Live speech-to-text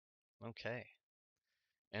Okay.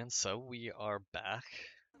 And so we are back.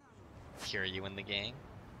 Kiryu in the gang.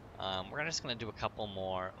 We're just gonna do a couple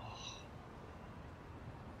more. Oh,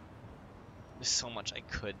 there's so much I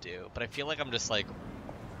could do, but I feel like I'm just like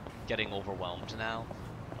getting overwhelmed now.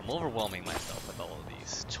 I'm overwhelming myself with all of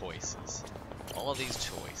these choices. All of these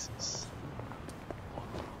choices.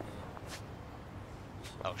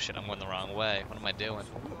 Oh shit, I'm going the wrong way. What am I doing?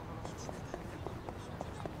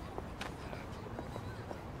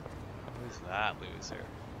 Who's that loser?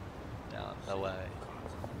 Down the way.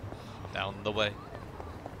 Down the way.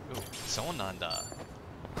 Ooh, Sonanda.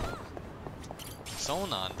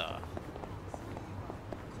 Sonanda.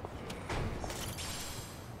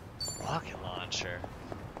 Rocket launcher.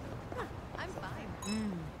 I'm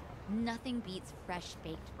fine. Nothing beats fresh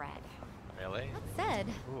baked bread. Really? That said,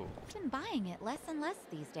 Ooh. I've been buying it less and less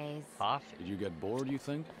these days. Coffee. Did you get bored, you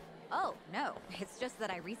think? Oh, no. It's just that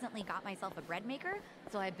I recently got myself a bread maker,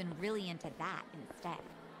 so I've been really into that instead.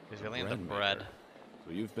 He's really Bread into bread. maker.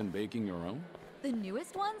 So you've been baking your own? The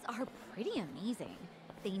newest ones are pretty amazing.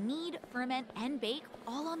 They knead, ferment, and bake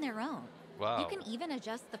all on their own. Wow. You can even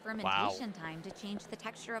adjust the fermentation time to change the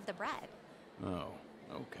texture of the bread. Oh,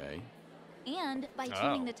 okay. And by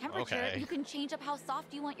tuning the Oh, temperature, okay. you can change up how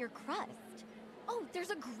soft you want your crust. Oh, there's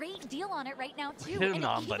a great deal on it right now, too. There's And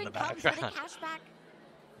Namba it in even the comes with a background. cashback.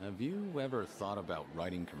 Have you ever thought about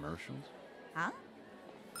writing commercials? Huh?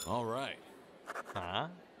 All right. Huh?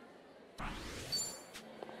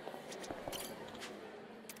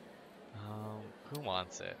 Who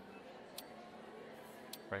wants it?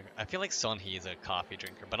 Right, I feel like Sunhee is a coffee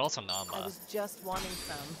drinker, but also I Namba. was just wanting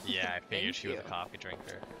some. Yeah, I figured Thank she was a you. coffee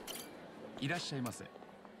drinker. いらっしゃいませ。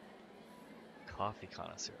 Coffee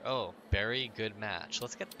connoisseur. Oh, berry, good match.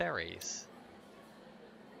 Let's get berries.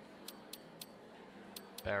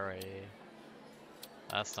 Berry.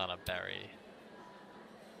 That's not a berry.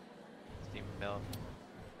 Steamed milk.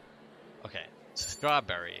 Okay,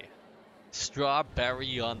 strawberry.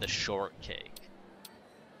 Strawberry on the shortcake.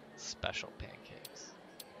 Special pancakes.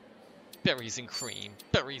 Berries and cream.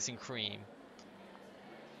 Berries and cream.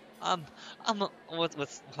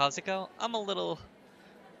 How's it go? I'm a little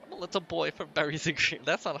boy for berries and cream.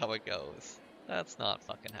 That's not how it goes. That's not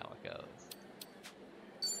fucking how it goes.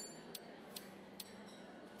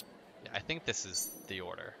 Yeah, I think this is the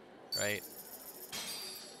order, right?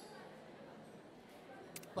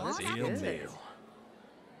 Bon Seal appetit. meal.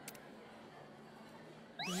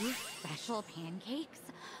 These special pancakes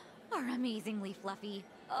are amazingly fluffy.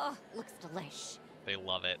 Oh, looks delish. They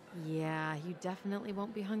love it. Yeah, you definitely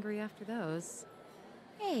won't be hungry after those.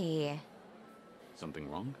 Hey, Something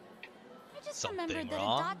wrong? I just Something remembered that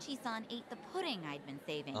wrong? Adachi-san ate the pudding I'd been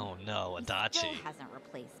saving. Oh no, He still Adachi. hasn't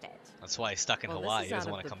replaced it. That's why he's stuck in Well, Hawaii. this He is doesn't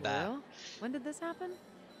out want of to the come back. blue. When did this happen?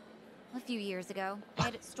 A few years ago, I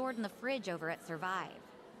had it stored in the fridge over at Survive.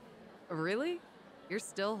 Really? You're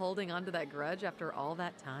still holding on to that grudge after all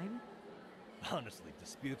that time? Honestly,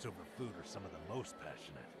 disputes over food are some of the most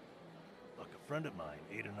passionate. Look, a friend of mine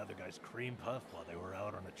ate another guy's cream puff while they were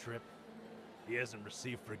out on a trip. He hasn't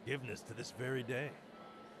received forgiveness to this very day.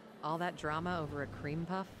 All that drama over a cream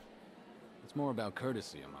puff? It's more about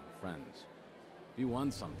courtesy among friends. If you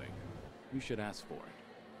want something, you should ask for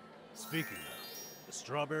it. Speaking of, the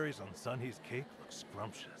strawberries on Sunhee's cake look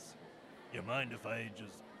scrumptious. You mind if I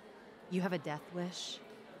just... You have a death wish?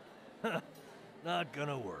 Not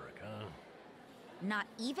gonna work, huh? Not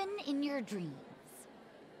even in your dreams.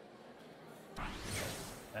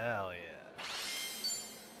 Hell yeah.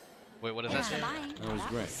 Wait, what does Yeah, that say? bye. That was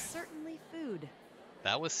great. Certainly food.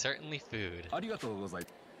 That was certainly food. ありがとうございま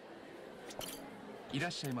す。いら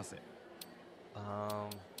っしゃいませ。 Oh,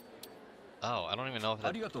 I don't even know if that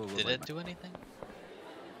ありがとうございます。 did it do anything?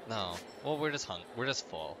 No. Well, we're just we're just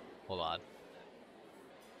full. Hold on.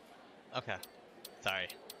 Okay. Sorry.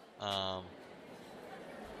 Well,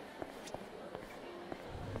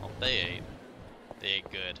 they ate. They ate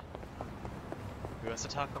good. Who wants to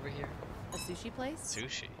talk over here? A sushi place?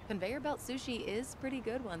 Sushi. Conveyor belt sushi is pretty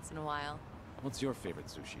good once in a while. What's your favorite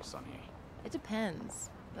sushi, Sunhee? It depends,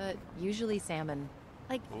 but usually salmon.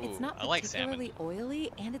 Like, it's Ooh, not I like salmon. particularly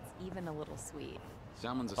oily, and it's even a little sweet.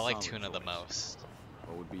 Salmon's a I like solid tuna the choice. most.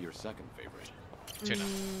 What would be your second favorite? Tuna.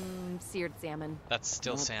 Seared salmon. That's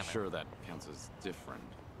still Not salmon. sure that counts as different.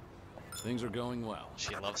 Things are going well.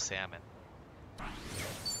 She loves salmon.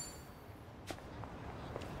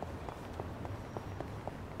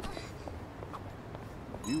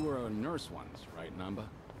 You were a nurse once, right, Namba?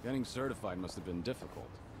 Getting certified must have been difficult.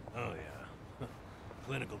 Oh yeah.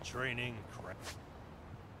 Clinical training, crap.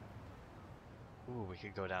 Ooh, we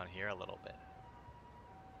could go down here a little bit.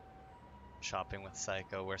 Shopping with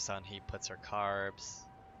Psycho, where Sunhee puts her carbs.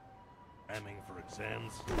 cramming for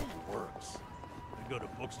exams, it works. I go to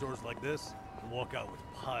bookstores like this and walk out with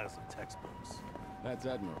piles of textbooks. That's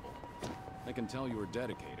admirable. I can tell you were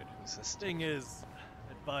dedicated. Who's this? Thing is,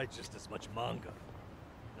 I'd buy just as much manga.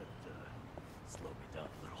 That, slowed me down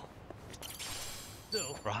a little.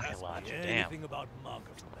 Still, Rocket ask me launcher, damn. anything about manga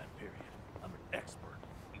from that period. I'm an expert.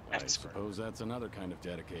 I Expert. suppose that's another kind of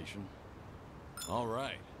dedication. All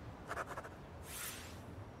right.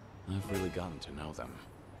 I've really gotten to know them.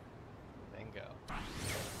 Bingo.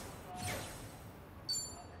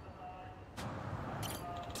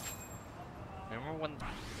 Remember when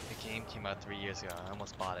the game came out 3 years ago? I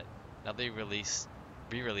almost bought it. Now they re-released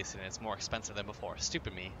it and it's more expensive than before.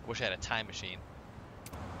 Stupid me. Wish I had a time machine.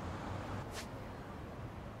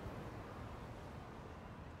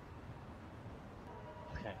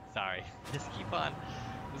 Okay, sorry. Just keep on.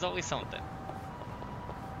 There's always something.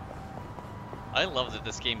 I love that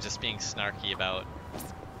this game's just being snarky about.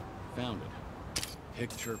 Found it.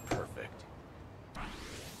 Picture perfect.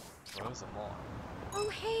 Rosamore. Oh,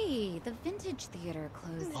 hey, the Vintage Theater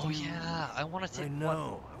closed Oh down. yeah, I wanted to. I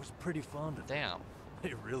know. I was pretty fond of them. Damn,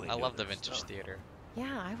 They really I knew love the their Vintage stuff. Theater.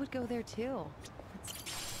 Yeah, I would go there too.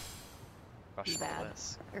 Crush Bad.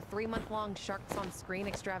 this. Their 3-month-long Sharks on Screen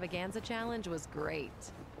extravaganza challenge was great.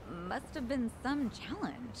 Must have been some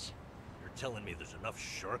challenge. You're telling me there's enough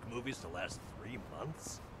shark movies to last 3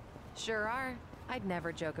 months? Sure are. I'd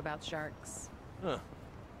never joke about sharks. Huh.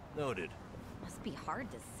 Noted. Must be hard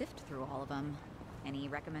to sift through all of them. Any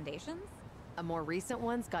recommendations? A more recent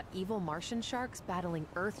one's got evil Martian sharks battling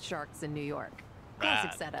Earth sharks in New York.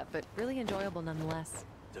 Classic Rad. setup, but really enjoyable nonetheless.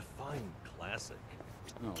 Define classic.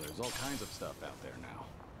 Oh, there's all kinds of stuff out there now.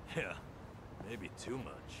 Yeah. Maybe too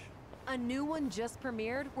much. A new one just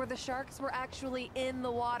premiered where the sharks were actually in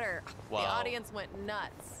the water. Wow. The audience went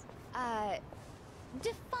nuts.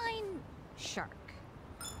 Define shark.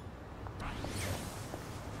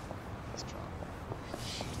 Strong.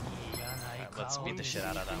 Alright, let's beat the shit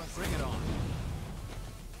out of them. Bring it on.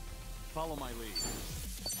 Follow my lead.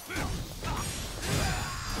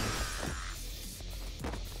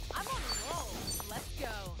 I'm on a roll. Let's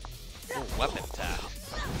go. Oh, weapon attack.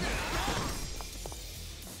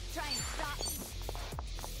 Try and stop me.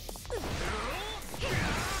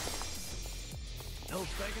 No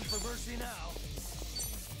begging for mercy now.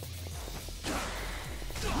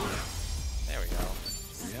 There we go.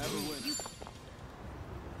 We have a winner.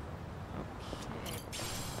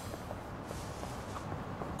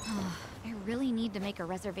 I really need to make a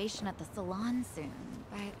reservation at the salon soon,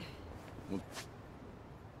 but Well,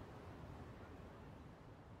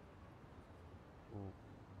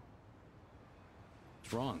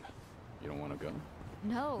 what's wrong? You don't want to go?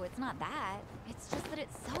 no, it's not that. It's just that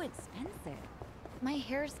it's so expensive. My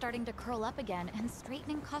hair's starting to curl up again, and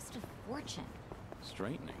straightening cost a fortune.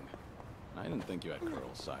 Straightening? I didn't think you had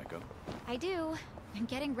curls, Psycho. I do, and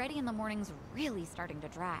getting ready in the morning's really starting to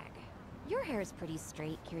drag. Your hair's pretty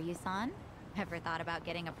straight, Kiryu-san. Ever thought about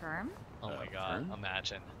getting a perm? Oh my god, turn?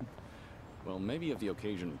 imagine. Well, maybe if the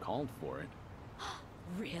occasion called for it.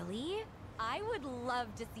 Really? I would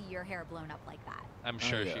love to see your hair blown up like that. I'm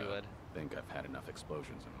sure I, she would. think I've had enough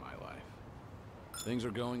explosions in my life. Things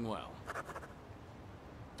are going well.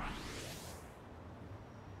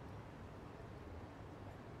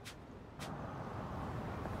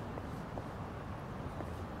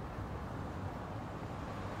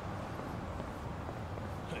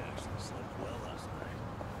 I actually slept well last night.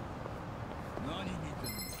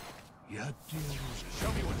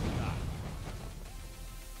 Show me what you got.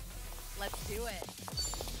 Let's do it.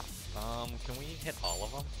 Can we hit all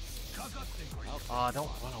of them? Oh, don't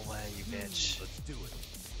run away, you bitch. Let's do it.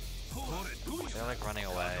 They're like running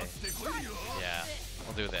away. Yeah,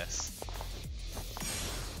 we'll do this.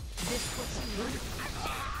 This what you need.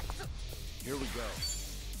 Here we go.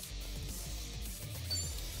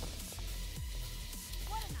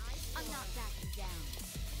 I'm not backing down.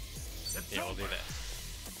 Yeah, we'll do this.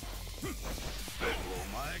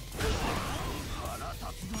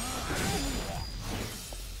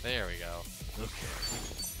 There we go. Okay.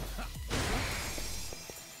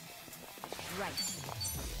 Right.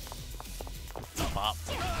 Bop.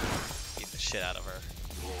 Beat the shit out of her.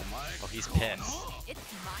 Oh, he's pissed.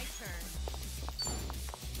 It's my turn.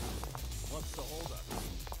 What's the holdup?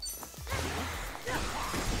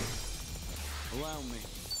 Allow me.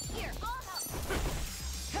 Here, I'll help.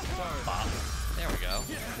 Bop. There we go.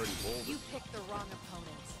 Pretty bold. You picked the wrong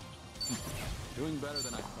opponent. Doing better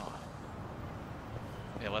than I thought.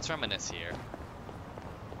 Yeah, let's reminisce here.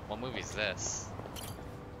 What movie's this?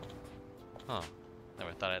 Huh.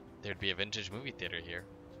 Never thought there'd be a vintage movie theater here.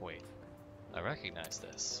 Wait. I recognize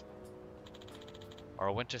this. Or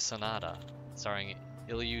a Winter Sonata, starring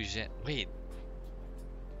Ilyu Jin. Wait.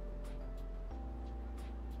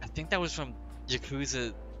 I think that was from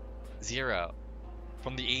Yakuza 0.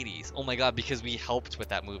 From the 80s. Oh my god, because we helped with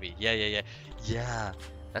that movie. Yeah.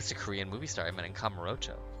 That's the Korean movie star I met in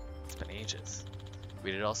Kamurocho. It's been ages.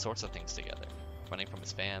 We did all sorts of things together. Running from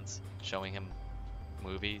his fans, showing him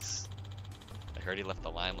movies. I heard he left the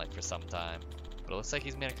limelight for some time. But it looks like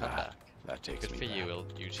he's made a comeback. That takes Good me for you,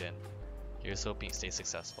 back. Eugene. Here's hoping you stay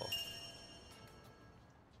successful.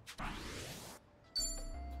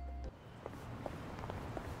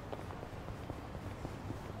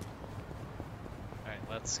 Alright,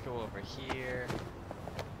 let's go over here.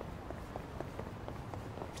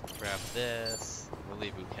 Grab this.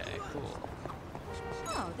 Lily bouquet. Cool.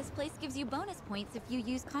 Oh, this place gives you bonus points if you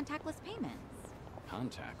use contactless payments.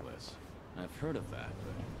 Contactless. I've heard of that,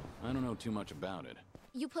 but I don't know too much about it.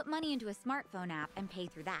 You put money into a smartphone app and pay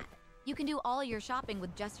through that. You can do all your shopping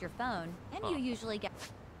with just your phone, and you usually get...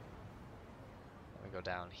 We go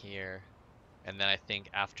down here. And then I think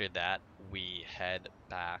after that, we head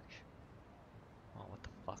back... Oh, what the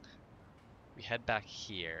fuck? We head back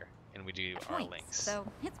here, and we do our points, links. so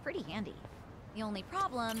it's pretty handy. The only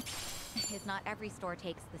problem is not every store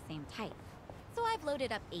takes the same type. So I've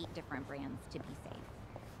loaded up 8 different brands to be safe.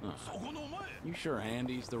 Huh. You sure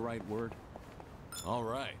handy's the right word? All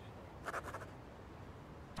right.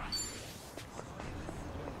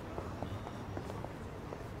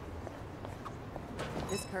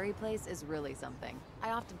 This curry place is really something. I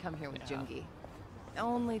often come here with Yeah. Jungi. The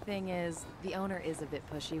only thing is, the owner is a bit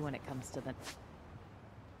pushy when it comes to the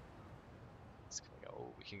Let's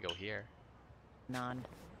go. We can go here. non.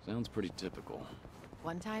 Sounds pretty typical.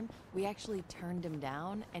 One time, we actually turned him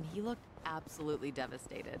down, and he looked absolutely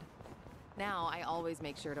devastated. Now, I always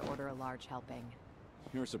make sure to order a large helping.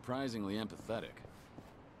 You're surprisingly empathetic.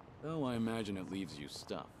 Though I imagine it leaves you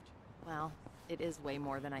stuffed. Well, it is way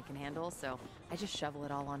more than I can handle, so I just shovel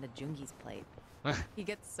it all onto Jungi's plate. He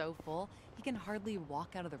gets so full, he can hardly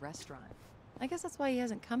walk out of the restaurant. I guess that's why he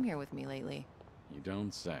hasn't come here with me lately. You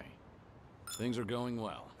don't say. Things are going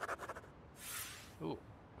well. Ooh.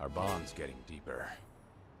 Our bond's getting deeper.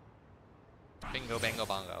 Bingo, bango,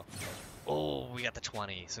 bongo. Oh, we got the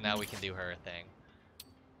 20, so now we can do her thing.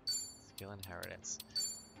 Skill inheritance.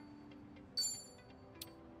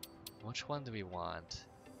 Which one do we want?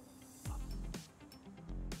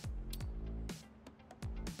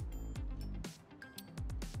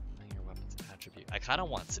 Your weapons attribute. I kind of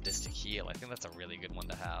want sadistic heal. I think that's a really good one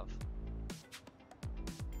to have.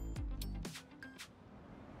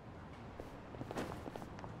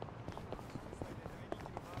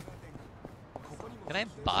 Can I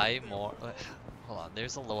buy more? Hold on,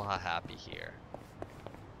 there's Aloha Happy here.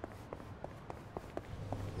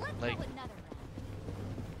 Let's Like- go another round.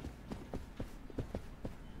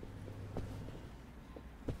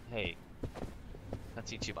 Hey,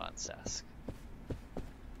 that's Ichiban's desk.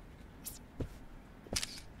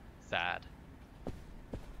 Sad.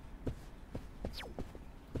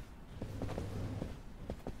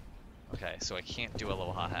 Okay, so I can't do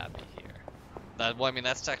Aloha Happy here. That, well, I mean,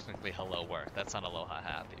 that's technically Hello Work. That's not Aloha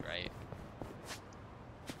Happy, right?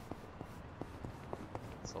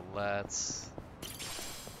 So let's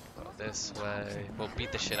go this way. We'll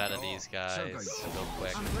beat the shit out of these guys real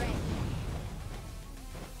quick. I'm ready.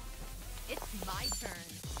 It's my turn.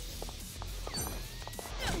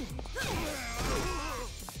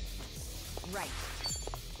 Right.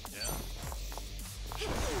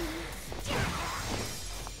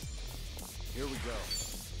 Here we go.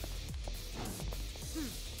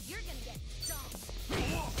 You're gonna get stomped.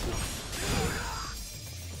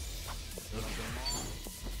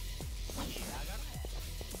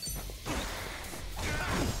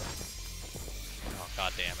 Oh,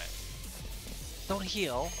 god damn it. Don't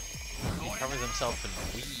heal. He covers himself in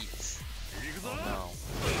weeds. Oh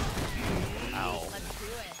no. Ow. Let's do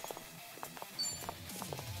it.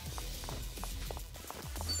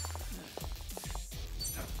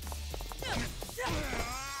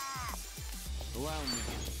 Allow me.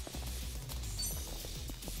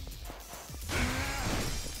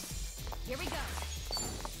 Here we go.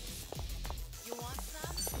 You want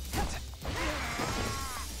some?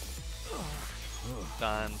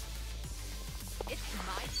 Done. It's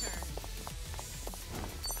my turn.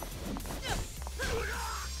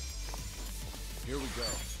 Here we go.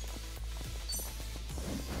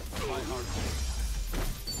 My heart.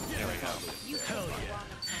 There we go. You Hell yeah.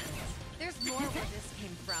 There's more where this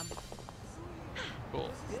came from. Cool.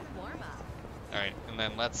 Good warm up. Alright, and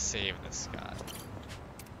then let's save this guy.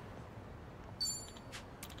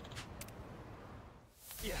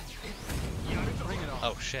 Bring it on.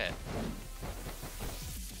 Oh shit.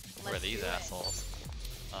 Who are these assholes?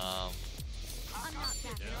 I'm not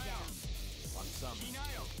backing down. On some.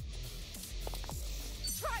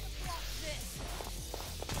 Try to block this.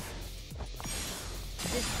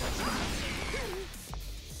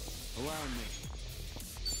 Allow me.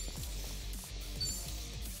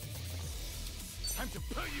 Time to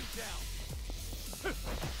put you down.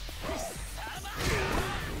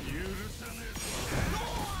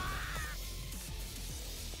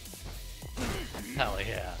 Hell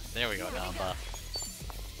yeah. There we go, Namba.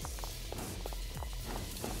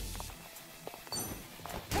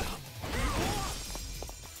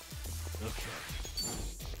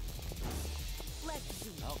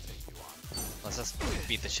 I'll take you on. Let's just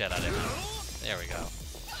beat the shit out of him. There we go.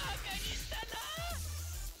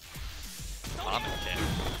 Common kick.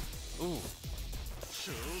 Ooh.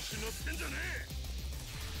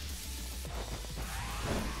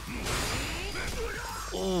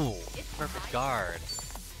 Ooh. Perfect guard.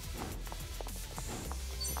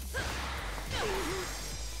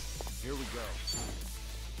 Here we go.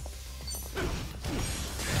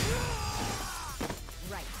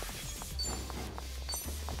 Right.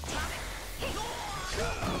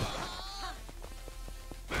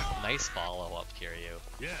 Nice follow up, Kiryu.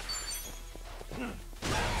 Yeah.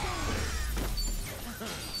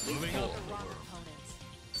 Moving up the wrong opponents.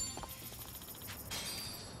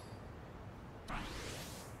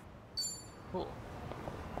 Cool.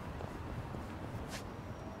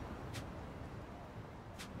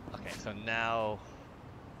 Okay, so now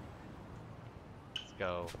let's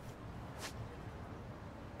go.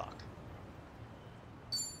 Fuck.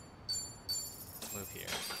 Move here.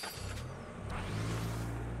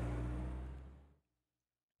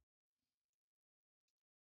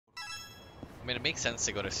 I mean, it makes sense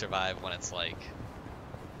to go to survive when it's like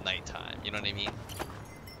nighttime. You know what I mean?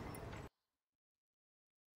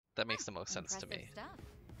 That makes the most sense to me. Stuff.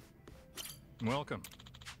 Welcome.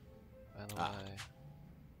 By the way,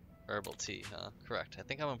 herbal tea, huh? Correct. I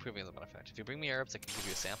think I'm improving the effect. If you bring me herbs, I can give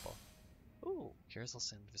you a sample. Ooh, cures will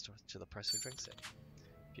send visitor to the person who drinks it.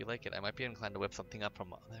 If you like it, I might be inclined to whip something up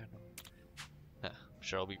from there. No. I'm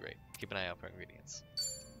sure it'll be great. Keep an eye out for ingredients.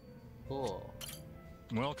 Cool.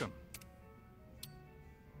 Welcome.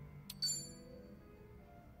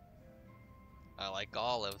 I like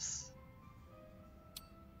olives.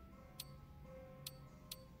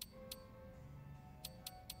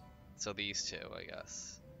 So these two, I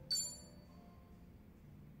guess.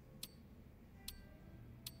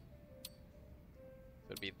 It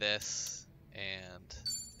would be this and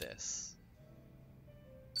this.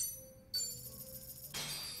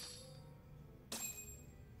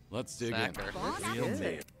 Let's dig Snacker. Boss, Real good.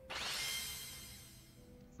 meal.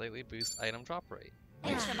 Slightly boost item drop rate.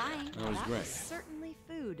 Thanks for buying. That was That great. was certainly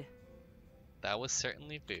food. That was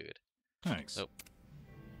certainly food. Thanks. Nope.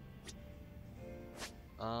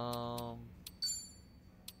 Um.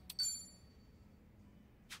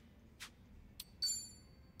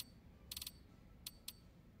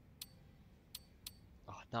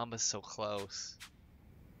 Oh, Namba's so close.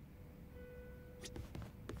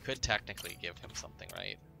 Could technically give him something,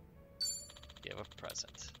 right? Give a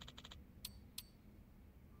present.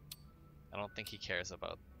 I don't think he cares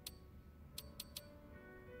about.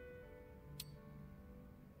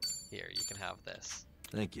 Here, you can have this.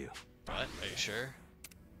 Thank you. What? Are you sure?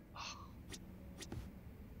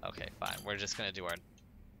 Okay, fine. We're just gonna do our...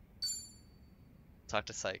 Talk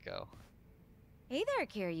to Psycho. Hey there,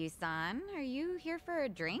 Kiryu-san. Are you here for a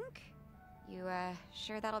drink? You,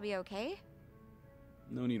 sure that'll be okay?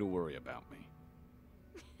 No need to worry about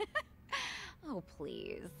me. Oh,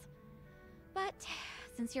 please. But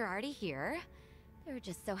since you're already here, there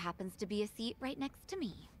just so happens to be a seat right next to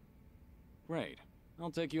me. Great. I'll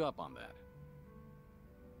take you up on that.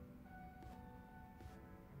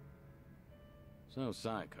 So,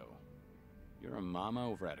 Psycho, you're a mama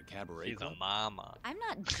over at a cabaret She's club? a mama. I'm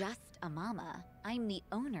not just a mama. I'm the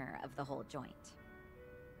owner of the whole joint.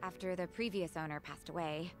 After the previous owner passed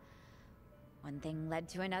away, one thing led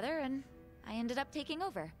to another, and I ended up taking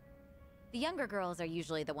over. The younger girls are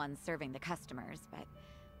usually the ones serving the customers, but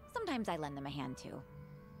sometimes I lend them a hand too.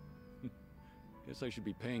 Guess I should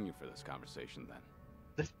be paying you for this conversation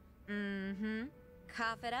then. Mm-hmm.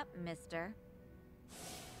 Cough it up, mister.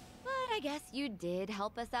 But I guess you did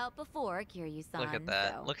help us out before, Kiryu-san. Look at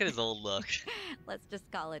that. So Look at his old look. let's just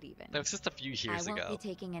call it even. That was just a few years I won't ago. be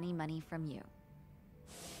taking any money from you.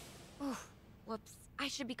 Oh, whoops. I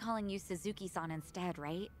should be calling you Suzuki-san instead,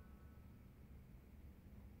 right?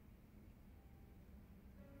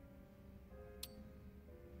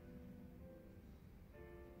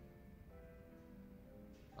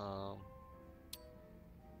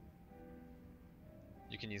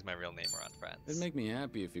 You can use my real name around friends. It'd make me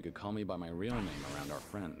happy if you could call me by my real name around our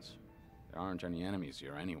friends. There aren't any enemies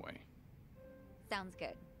here anyway. Sounds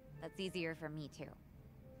good. That's easier for me too.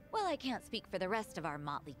 Well, I can't speak for the rest of our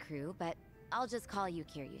motley crew, but I'll just call you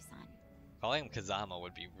Kiryu-san. Calling him Kazama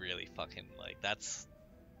would be really fucking, like, that's...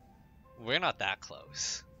 We're not that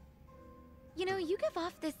close. You know, you give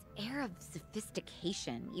off this air of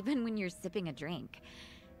sophistication, even when you're sipping a drink.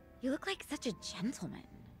 You look like such a gentleman.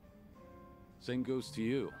 Same goes to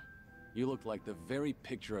you. You look like the very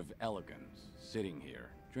picture of elegance, sitting here,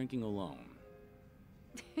 drinking alone.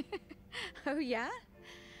 Oh yeah?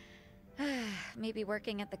 Maybe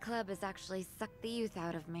working at the club has actually sucked the youth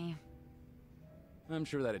out of me. I'm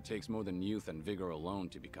sure that it takes more than youth and vigor alone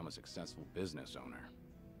to become a successful business owner.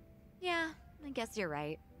 Yeah, I guess you're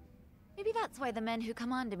right. Maybe that's why the men who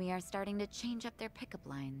come on to me are starting to change up their pickup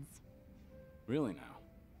lines. Really now?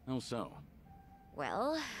 How so?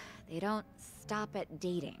 Well, they don't stop at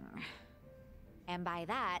dating. And by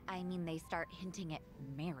that, I mean they start hinting at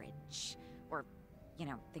marriage. Or, you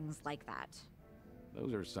know, things like that.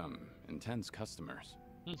 Those are some intense customers.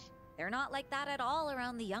 They're not like that at all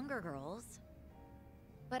around the younger girls.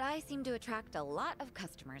 But I seem to attract a lot of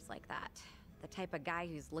customers like that. The type of guy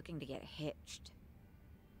who's looking to get hitched.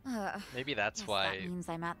 Maybe that's Guess why that means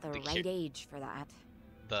I'm at the right age for that.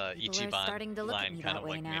 the People are starting to Ichiban look at line me kind that of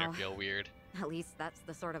way like made her now. feel weird. At least that's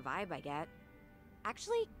the sort of vibe I get.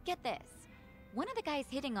 Actually, get this. One of the guys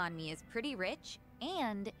hitting on me is pretty rich,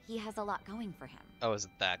 and he has a lot going for him. Oh, is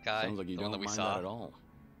it that guy? Sounds like you the one don't that we mind saw? that at all.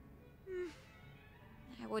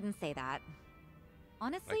 I wouldn't say that.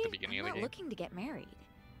 Honestly, beginning I'm of the not game? looking to get married.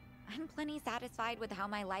 I'm plenty satisfied with how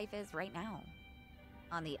my life is right now.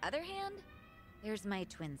 On the other hand, there's my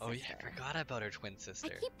twin sister. Oh yeah, I forgot about her twin sister.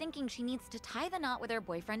 I keep thinking she needs to tie the knot with her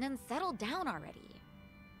boyfriend and settle down already.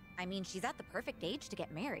 I mean, she's at the perfect age to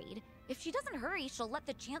get married. If she doesn't hurry, she'll let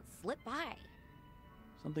the chance slip by.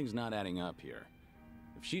 Something's not adding up here.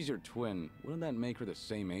 If she's your twin, wouldn't that make her the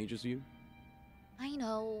same age as you? I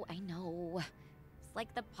know. It's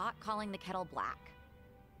like the pot calling the kettle black.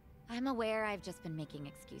 I'm aware I've just been making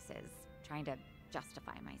excuses, trying to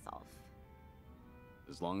justify myself.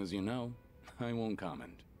 As long as you know, I won't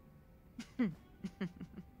comment. By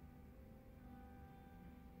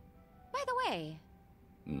the way,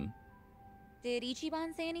 Hmm? did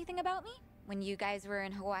Ichiban say anything about me when you guys were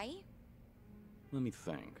in Hawaii? Let me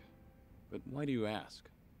think. But why do you ask?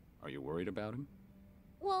 Are you worried about him?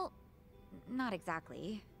 Well, not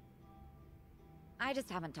exactly. I just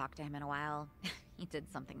haven't talked to him in a while. He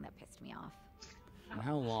did something that pissed me off. And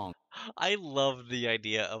how long? I love the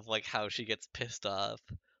idea of like how she gets pissed off.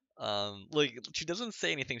 Like she doesn't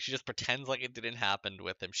say anything. She just pretends like it didn't happen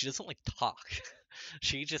with him. She doesn't like talk.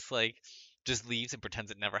 She just leaves and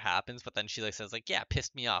pretends it never happens. But then she like says like, yeah, it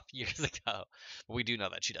pissed me off years ago. But we do know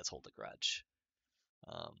that she does hold a grudge.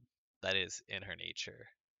 That is in her nature,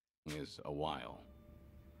 Is a while.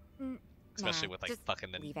 especially Nah, with like just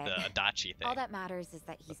fucking the leave it. Adachi thing, All that matters is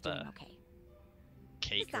that he's With doing the- okay.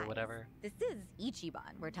 cake or Besides, whatever. This is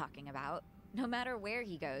Ichiban we're talking about. No matter where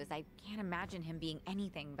he goes, I can't imagine him being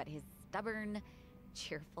anything but his stubborn,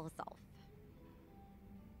 cheerful self.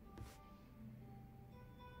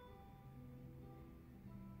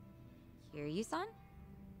 Kiryu-san?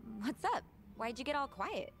 What's up? Why'd you get all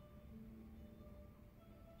quiet?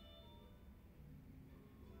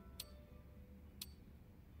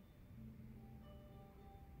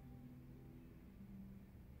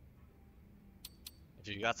 If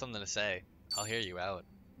you got something to say, I'll hear you out.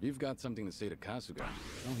 If you've got something to say to Kasuga,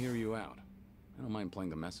 I'll hear you out. I don't mind playing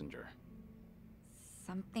the messenger.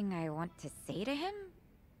 Something I want to say to him?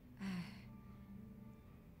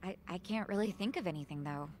 I can't really think of anything,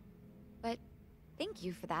 though. But thank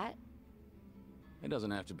you for that. It doesn't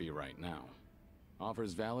have to be right now.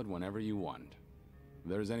 Offer's valid whenever you want. If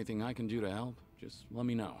there's anything I can do to help, just let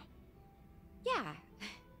me know. Yeah,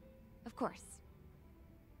 of course.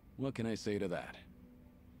 What can I say to that?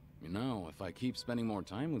 You know, if I keep spending more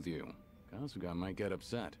time with you, Kasuga might get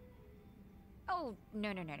upset. Oh,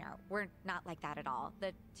 no. We're not like that at all.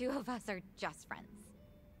 The two of us are just friends.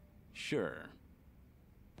 Sure.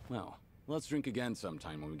 Well, let's drink again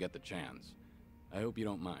sometime when we get the chance. I hope you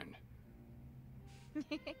don't mind.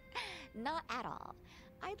 Not at all.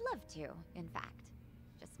 I'd love to, in fact.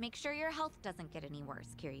 Just make sure your health doesn't get any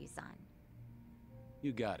worse, Kiryu-san.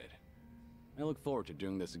 You got it. I look forward to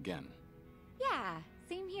doing this again. Yeah,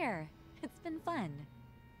 same here. It's been fun.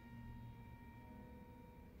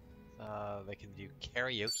 They can do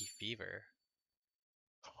karaoke fever.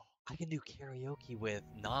 I can do karaoke with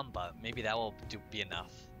Namba. Maybe that will be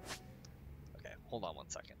enough. Okay, hold on one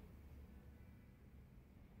second.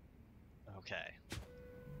 Okay.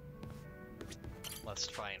 Let's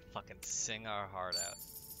try and fucking sing our heart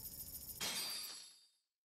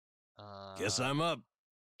out. Guess I'm up.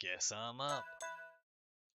 Guess I'm up.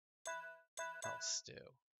 Oh, stew.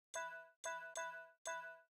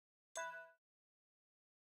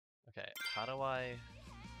 Okay, how do I...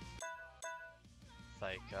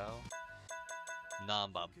 Psycho?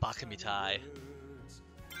 Namba, Bakamitai.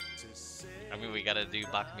 I mean, we gotta do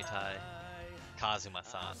Bakamitai.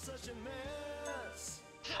 Kazuma-san.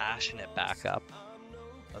 Passionate backup.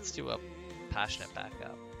 Let's do a passionate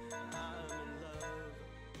backup.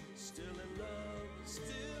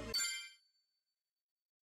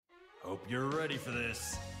 Hope you're ready for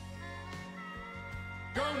this.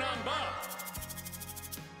 Go Namba!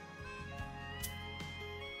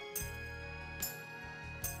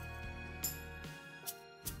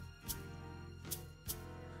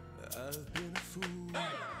 I've been a fool.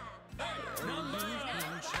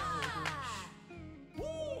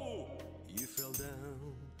 You fell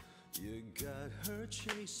down. You got her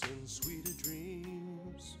chasing sweeter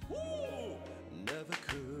dreams. Never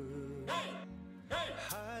could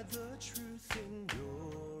hide the truth in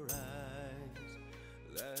your eyes.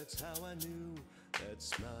 That's how I knew that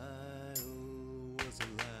smile was a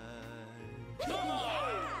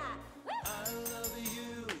lie. I love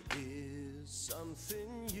you is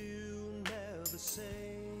something you never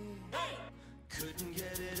say. Couldn't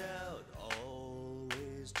get it out,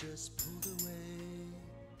 always just pulled away.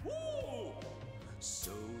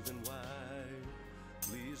 So then why,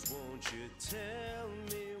 please won't you tell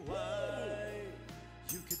me why?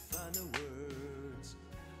 You could find the words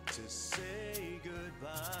to say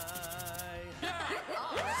goodbye.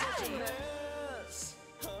 Such a mess,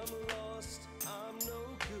 I'm lost, I'm no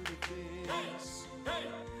good at this.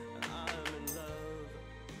 I'm in love,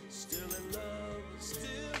 still in love, still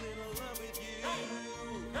in love with you.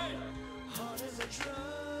 Hard as I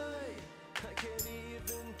try, I can't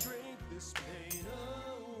even drink this pain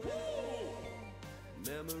away.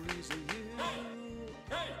 Memories of you,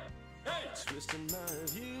 twisting my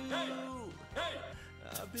view.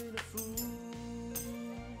 I've been a fool.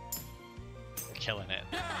 We're killing it.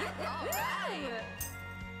 Alright!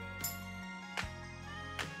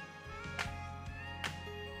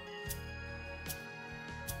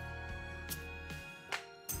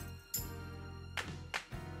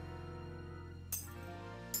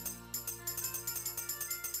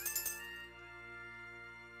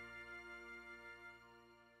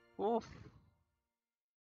 Oof.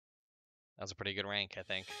 That was a pretty good rank, I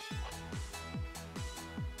think.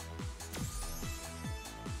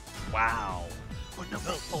 Wow. We're number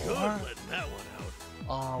Felt 4. good letting that one out.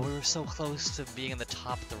 Oh, we were so close to being in the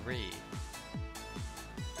top 3.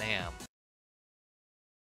 Damn.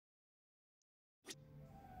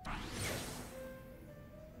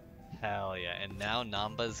 Hell yeah. And now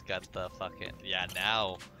Namba's got the fucking... Yeah,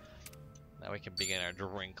 now we can begin our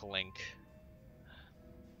drink link.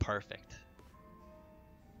 Perfect.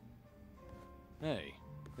 Hey,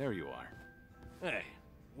 there you are. Hey,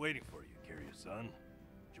 waiting for you, Kiryu-san.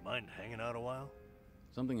 Would you mind hanging out a while?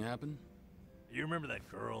 Something happened? You remember that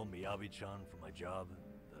girl, Miyabi-chan, from my job?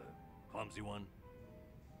 The clumsy one?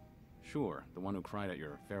 Sure, the one who cried at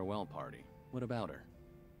your farewell party. What about her?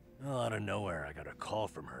 Well, out of nowhere, I got a call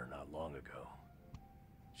from her not long ago.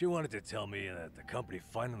 She wanted to tell me that the company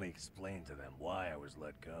finally explained to them why I was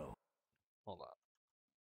let go. Hold on.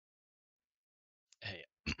 Hey,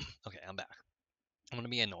 okay, I'm back. I'm gonna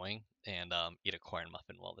be annoying and eat a corn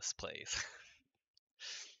muffin while this plays.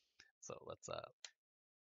 So let's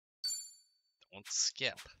don't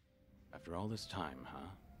skip. After all this time,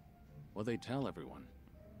 huh? What'd they tell everyone?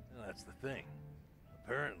 Well, that's the thing.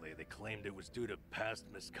 Apparently, they claimed it was due to past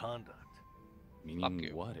misconduct. Meaning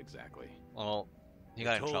you. what exactly? Well, you I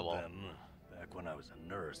got in told trouble, them, back when I was a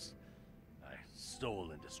nurse, I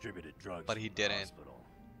stole and distributed drugs but he from the didn't. hospital.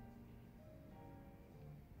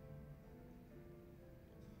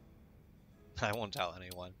 I won't tell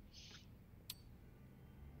anyone.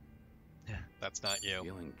 Yeah, that's not you.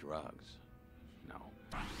 Dealing drugs? No.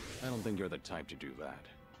 I don't think you're the type to do that.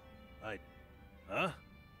 Huh?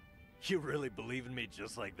 You really believe in me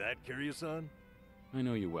just like that, Kiryu-san? I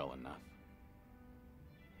know you well enough.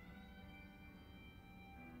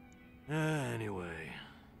 Anyway.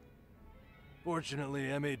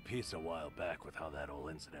 Fortunately, I made peace a while back with how that whole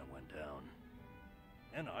incident went down.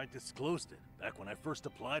 And I disclosed it back when I first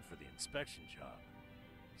applied for the inspection job.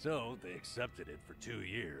 So, they accepted it for 2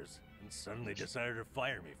 years, and suddenly decided to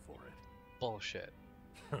fire me for it. Bullshit.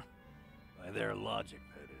 By their logic,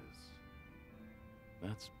 that is.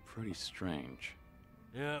 That's pretty strange.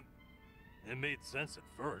 Yeah, it made sense at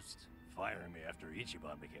first, firing me after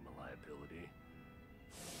Ichiban became a liability.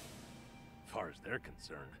 far as they're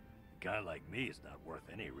concerned, a guy like me is not worth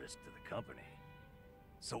any risk to the company.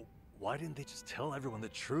 So why didn't they just tell everyone the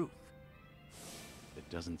truth? It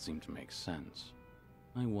doesn't seem to make sense.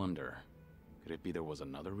 I wonder, could it be there was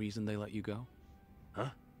another reason they let you go? Huh?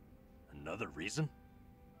 Another reason?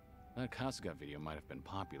 That Kasuga video might have been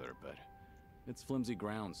popular, but it's flimsy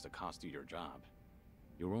grounds to cost you your job.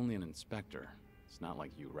 You were only an inspector. It's not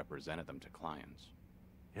like you represented them to clients.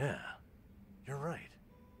 Yeah, you're right.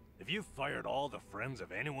 If you fired all the friends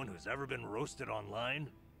of anyone who's ever been roasted online,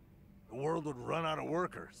 the world would run out of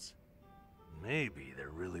workers. Maybe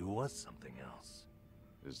there really was something else.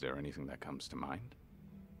 Is there anything that comes to mind?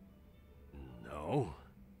 No.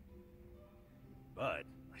 But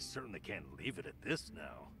I certainly can't leave it at this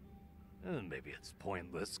now. And maybe it's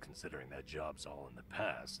pointless considering that job's all in the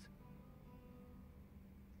past.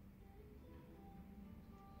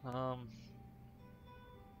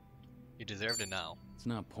 You deserve to know. It's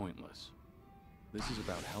not pointless. This is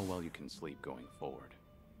about how well you can sleep going forward.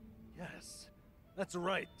 Yes, that's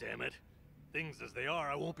right, damn it. Things as they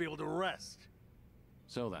are, I won't be able to rest.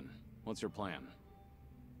 So then, what's your plan?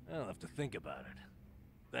 I'll have to think about it.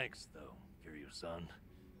 Thanks, though, Kiryu-san.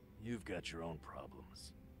 You've got your own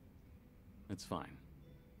problems. It's fine.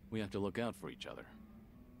 We have to look out for each other.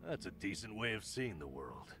 That's a decent way of seeing the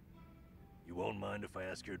world. You won't mind if I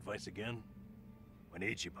ask your advice again? When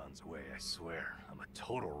Ichiban's away, I swear, I'm a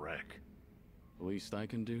total wreck. The least I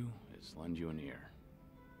can do is lend you an ear.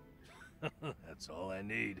 That's all I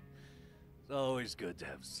need. It's always good to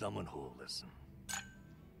have someone who'll listen.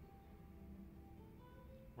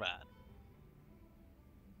 Rad.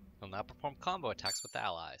 Will now perform combo attacks with the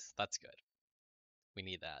allies. That's good. We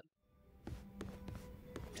need that.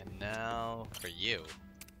 And now for you.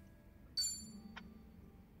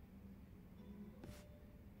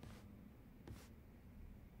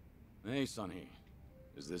 Hey, Sunny.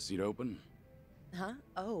 Is this seat open? Huh?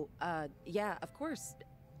 Oh, yeah, of course.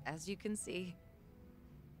 As you can see.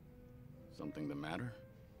 Something the matter?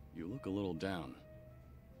 You look a little down.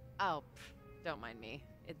 Oh, don't mind me.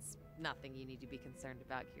 It's nothing you need to be concerned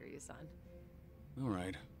about, Kiryu-san. All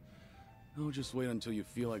right. I'll just wait until you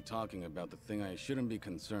feel like talking about the thing I shouldn't be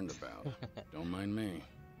concerned about. Don't mind me.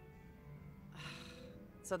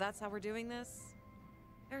 So that's how we're doing this?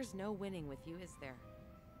 There's no winning with you, is there?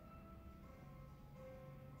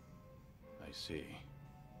 I see.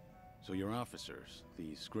 So your officers,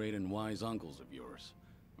 these great and wise uncles of yours,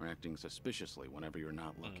 are acting suspiciously whenever you're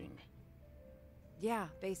not looking. Yeah,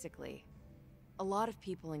 basically. A lot of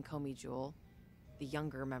people in Komi Jewel, the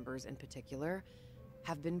younger members in particular,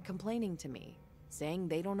 have been complaining to me, saying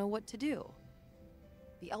they don't know what to do.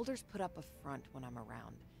 The elders put up a front when I'm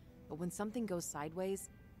around, but when something goes sideways,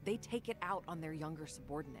 they take it out on their younger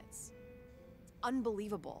subordinates. It's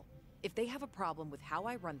unbelievable. If they have a problem with how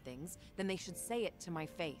I run things, then they should say it to my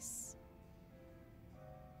face.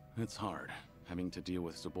 It's hard, having to deal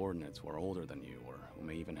with subordinates who are older than you, or who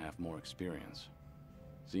may even have more experience.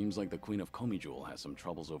 Seems like the Queen of Komi Jewel has some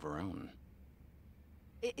troubles of her own.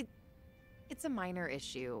 It's a minor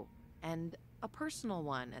issue, and a personal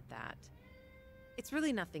one at that. It's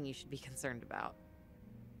really nothing you should be concerned about.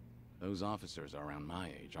 Those officers are around my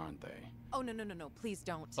age, aren't they? Oh, no, please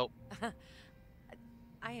don't. Oh.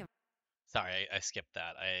 I am... Sorry, I skipped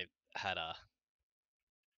that. I had a...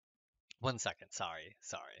 1 second, sorry.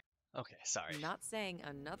 Okay, sorry. I'm not saying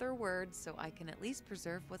another word so I can at least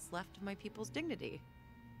preserve what's left of my people's dignity.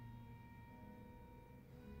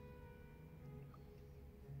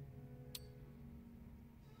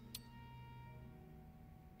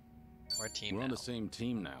 We're a team We're now. on the same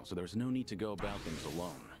team now, so there's no need to go about things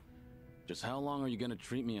alone. Just how long are you gonna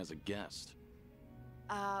treat me as a guest?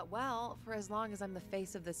 Well, for as long as I'm the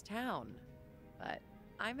face of this town. But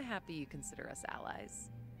I'm happy you consider us allies.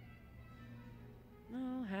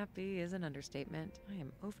 Oh, happy is an understatement. I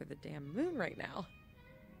am over the damn moon right now.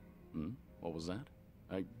 What was that?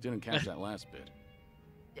 I didn't catch that last bit.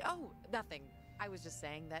 Oh, nothing. I was just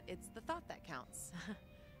saying that it's the thought that counts.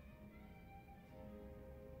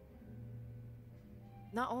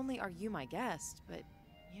 Not only are you my guest, but,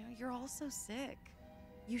 you're also sick.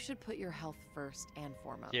 You should put your health first and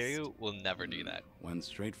foremost. Kiryu will never do that. Went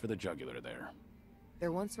straight for the jugular there.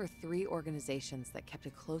 There once were 3 organizations that kept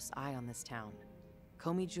a close eye on this town.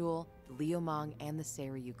 Komi Jewel, the Liumang, and the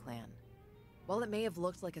Seiryu clan. While it may have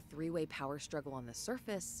looked like a 3-way power struggle on the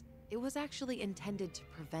surface, it was actually intended to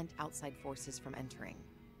prevent outside forces from entering.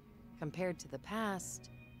 Compared to the past,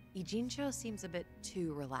 Ijincho seems a bit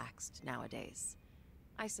too relaxed nowadays.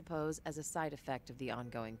 I suppose as a side effect of the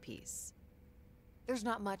ongoing peace. There's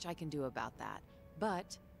not much I can do about that,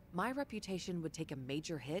 but my reputation would take a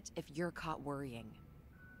major hit if you're caught worrying.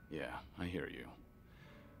 Yeah, I hear you.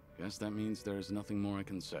 Guess that means there's nothing more I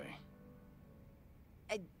can say.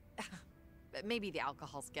 Maybe the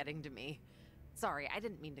alcohol's getting to me. Sorry, I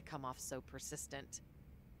didn't mean to come off so persistent.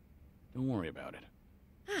 Don't worry about it.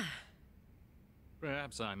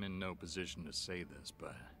 Perhaps I'm in no position to say this,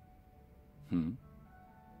 but Hmm?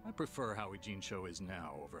 I prefer how Ijincho is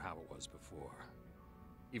now over how it was before.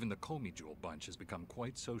 Even the Komi Jewel bunch has become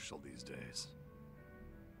quite social these days.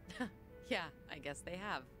 Yeah, I guess they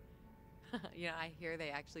have. You know, I hear they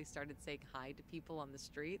actually started saying hi to people on the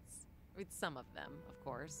streets. I mean, some of them, of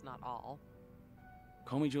course, not all.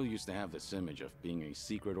 Komijul used to have this image of being a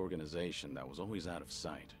secret organization that was always out of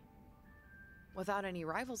sight. Without any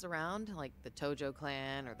rivals around, like the Tojo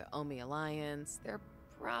clan or the Omi Alliance, they're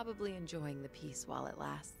probably enjoying the peace while it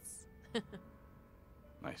lasts.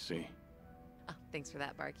 I see. Oh, thanks for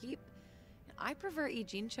that, barkeep. I prefer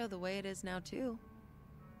Ijincho the way it is now, too.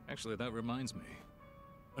 Actually, that reminds me.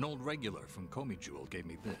 An old regular from Komi Jewel gave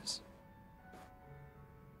me this.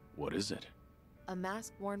 What is it? A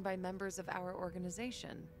mask worn by members of our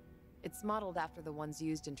organization. It's modeled after the ones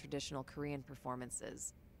used in traditional Korean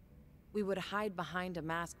performances. We would hide behind a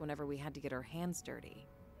mask whenever we had to get our hands dirty.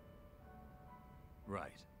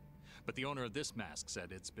 Right. But the owner of this mask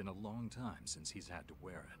said it's been a long time since he's had to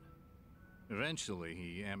wear it. Eventually,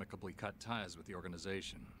 he amicably cut ties with the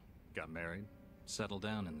organization, got married, settled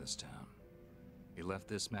down in this town. He left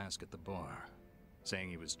this mask at the bar, saying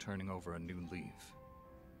he was turning over a new leaf.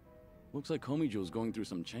 Looks like Komijul's going through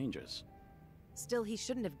some changes. Still, he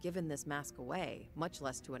shouldn't have given this mask away, much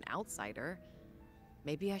less to an outsider.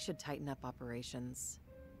 Maybe I should tighten up operations.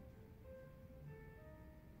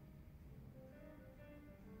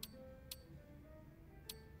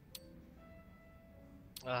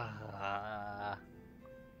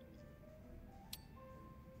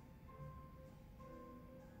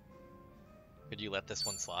 Could you let this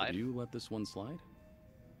one slide? Could you let this one slide?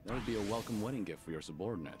 That would be a welcome wedding gift for your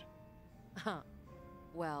subordinate. Huh.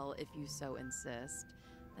 Well, if you so insist,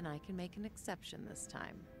 then I can make an exception this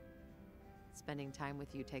time. Spending time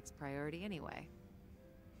with you takes priority anyway.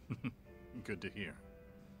 Good to hear.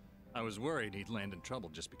 I was worried he'd land in trouble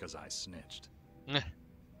just because I snitched.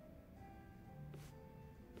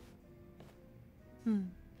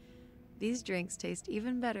 These drinks taste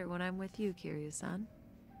even better when I'm with you, Kiryu-san.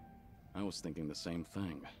 I was thinking the same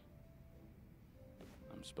thing.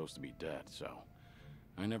 I'm supposed to be dead, so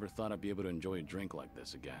I never thought I'd be able to enjoy a drink like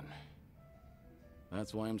this again.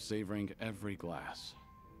 That's why I'm savoring every glass.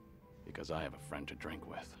 Because I have a friend to drink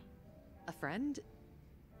with. A friend?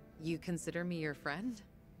 You consider me your friend?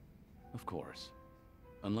 Of course.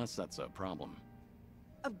 Unless that's a problem.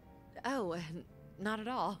 Oh, not at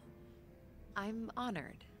all. I'm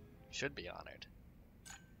honored. Should be honored.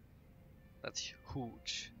 That's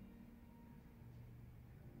huge.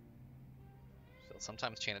 So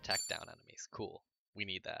sometimes chain attack down enemies. Cool. We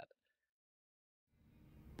need that.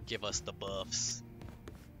 Give us the buffs.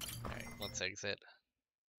 Alright, let's exit.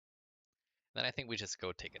 Then I think we just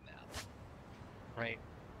go take a nap. Right?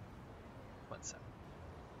 1 sec.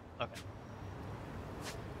 Okay.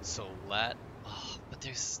 So but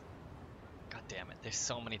there's... God damn it, there's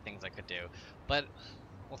so many things I could do. But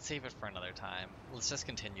we'll save it for another time. Let's just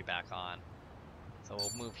continue back on. So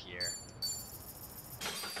we'll move here.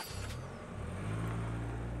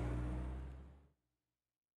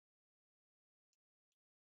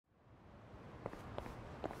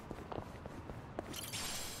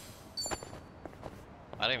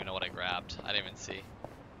 I don't even know what I grabbed. I didn't even see.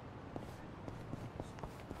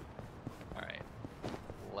 Alright.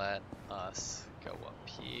 Let us go up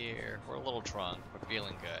here. We're a little drunk. We're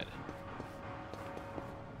feeling good.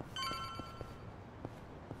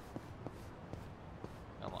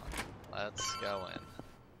 Come on. Let's go in.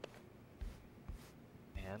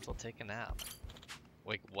 And we'll take a nap.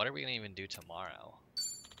 Wait, what are we gonna even do tomorrow?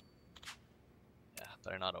 Yeah,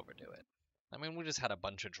 better not overdo it. I mean, we just had a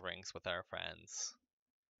bunch of drinks with our friends.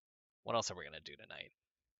 What else are we gonna do tonight?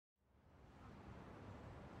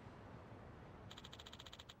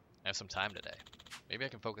 I have some time today. Maybe I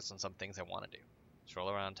can focus on some things I want to do. Stroll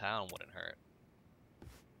around town wouldn't hurt.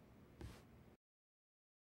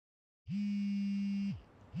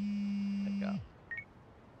 Pick up.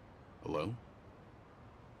 Hello?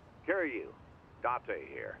 Kiryu, Date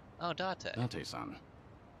here. Oh, Date. Date-san.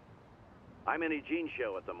 I'm in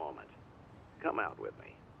Ijincho at the moment. Come out with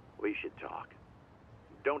me. We should talk.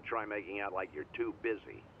 Don't try making out like you're too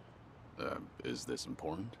busy. Is this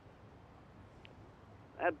important?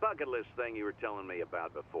 That bucket list thing you were telling me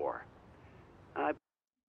about before. Okay.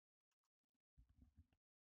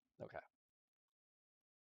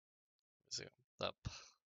 Zoom up.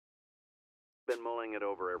 been mulling it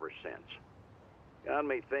over ever since. Got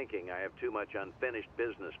me thinking I have too much unfinished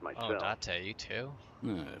business myself. Oh, Date, you too?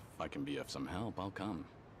 If I can be of some help, I'll come.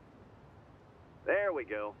 There we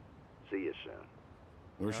go. See you soon.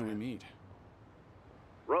 Where should we meet?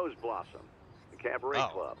 Rose Blossom, the cabaret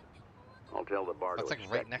club. I'll tell the bar That's to like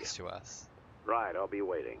expect right next you. to us. Right, I'll be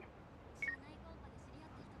waiting.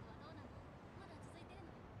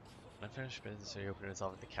 Unfinished business reopened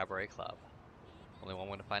itself at the cabaret club. Only one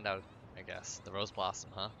way to find out, I guess. The Rose Blossom,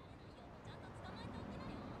 huh?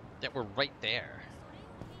 Yeah, we're right there.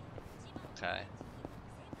 Okay.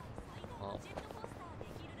 Well.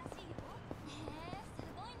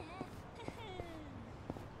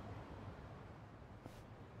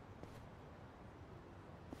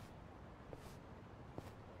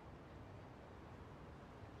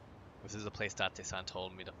 This is the place Date-san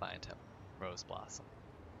told me to find him. Rose Blossom.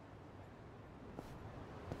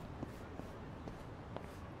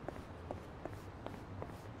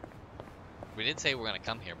 We did say we're gonna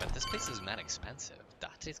come here, but this place is mad expensive.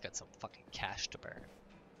 Date's got some fucking cash to burn.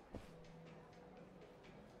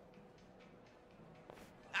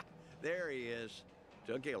 There he is.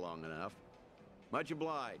 Took you long enough. Much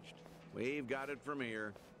obliged. We've got it from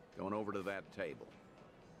here. Going over to that table.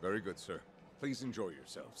 Very good, sir. Please enjoy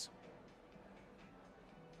yourselves.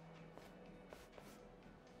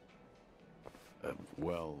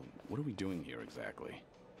 Well, what are we doing here exactly?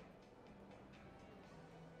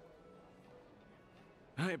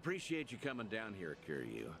 I appreciate you coming down here,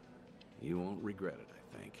 Kiryu. You won't regret it,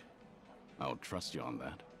 I think. I'll trust you on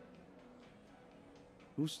that.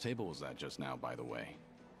 Whose table was that just now, by the way?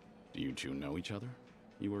 Do you two know each other?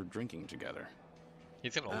 You were drinking together.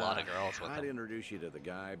 He's got a lot of girls with I'd him. introduce you to the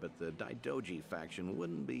guy, but the Daidoji faction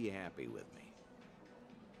wouldn't be happy with me.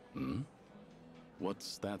 Hmm?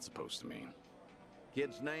 What's that supposed to mean?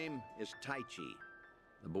 Kid's name is Taichi.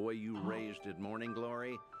 The boy you raised at Morning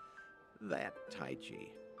Glory, that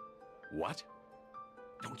Taichi. What?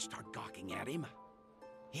 Don't start gawking at him.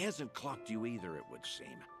 He hasn't clocked you either, it would seem.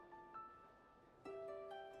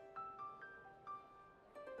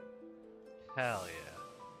 Hell yeah.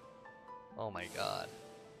 Oh my god.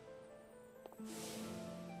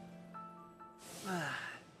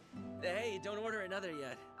 Hey, don't order another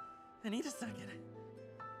yet. I need a second.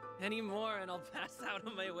 Any more and I'll pass out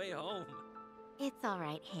on my way home. It's all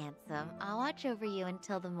right, handsome. I'll watch over you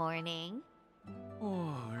until the morning.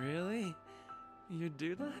 Oh, really? You'd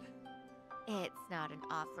do that? It's not an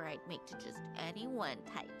offer I'd make to just anyone,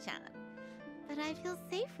 Tai-chan. But I feel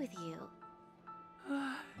safe with you.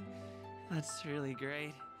 That's really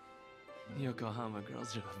great. Yokohama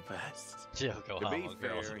girls are the best. Yokohama to be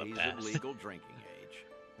girls fair, are the he's best. of legal drinking age.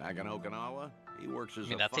 Back in Okinawa, he works as I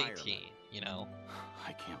mean, a that's fireman. 18, you know?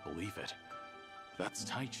 I can't believe it. That's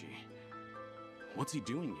Taichi. What's he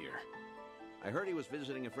doing here? I heard he was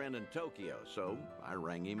visiting a friend in Tokyo, so I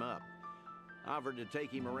rang him up. Offered to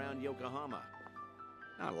take him around Yokohama.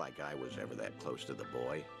 Not like I was ever that close to the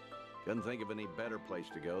boy. Couldn't think of any better place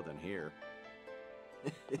to go than here.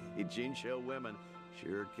 Jinsho women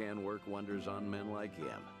sure can work wonders on men like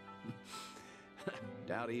him.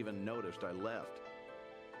 Doubt he even noticed I left.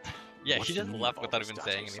 Yeah, What's he the just meaning left of all without this, even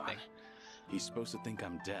saying Date-san? anything. He's supposed to think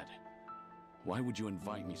I'm dead. Why would you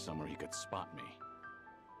invite me somewhere he could spot me?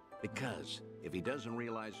 Because if he doesn't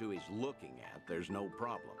realize who he's looking at, there's no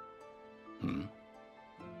problem. Hmm?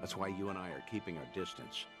 That's why you and I are keeping our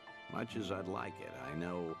distance. Much as I'd like it, I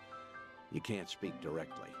know you can't speak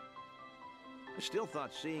directly. I still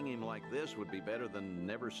thought seeing him like this would be better than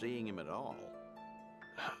never seeing him at all.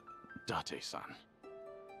 Date-san.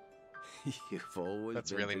 You've always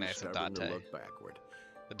That's been really too nice of stubborn to Date. look backward.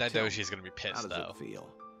 The Tell Daidoji's me, gonna be how pissed, does though. it feel?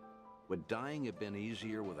 Would dying have been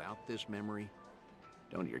easier without this memory?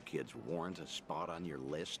 Don't your kids warrant a spot on your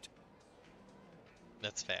list?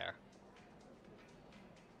 That's fair.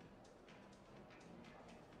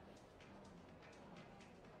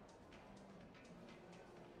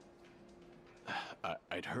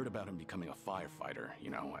 I'd heard about him becoming a firefighter,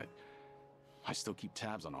 you know. I still keep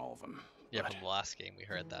tabs on all of them. Yeah, but from the last game we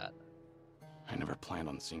heard that. I never planned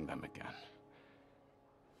on seeing them again.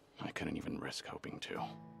 I couldn't even risk hoping to.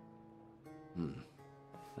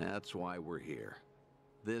 That's why we're here.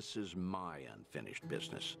 This is my unfinished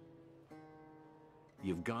business.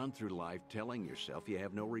 You've gone through life telling yourself you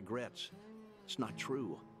have no regrets. It's not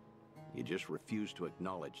true. You just refuse to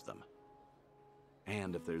acknowledge them.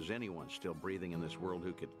 And if there's anyone still breathing in this world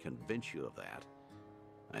who could convince you of that,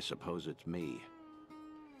 I suppose it's me.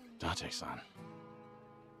 Date-san.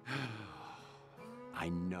 I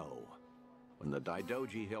know. When the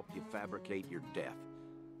Daidoji helped you fabricate your death,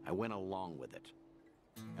 I went along with it.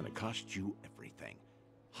 And it cost you everything.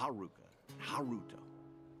 Haruka, Haruto.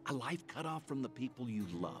 A life cut off from the people you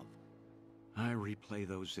love. I replay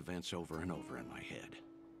those events over and over in my head,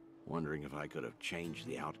 wondering if I could have changed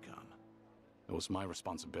the outcome. It was my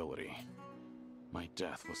responsibility. My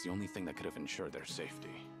death was the only thing that could have ensured their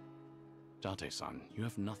safety. Date-san, you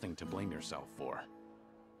have nothing to blame yourself for.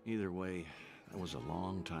 Either way, that was a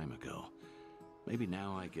long time ago. Maybe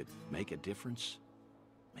now I could make a difference?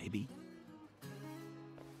 Maybe?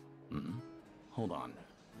 Hold on.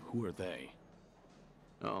 Who are they?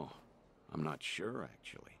 Oh, I'm not sure,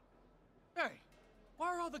 actually. Hey,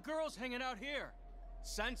 why are all the girls hanging out here?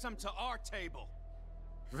 Send some to our table.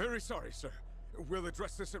 Very sorry, sir. We'll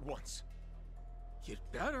address this at once. You'd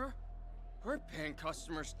better. We're paying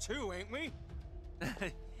customers too, ain't we?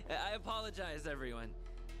 I apologize, everyone.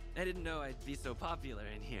 I didn't know I'd be so popular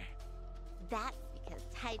in here. That's because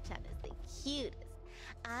Tai-chan is the cutest.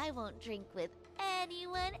 I won't drink with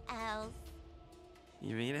anyone else.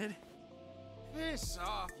 You mean it? Piss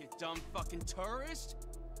off, you dumb fucking tourist.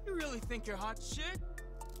 You really think you're hot shit?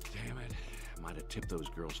 Damn it. Might have tipped those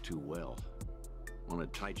girls too well.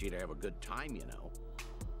 Wanted Taichi to have a good time, you know.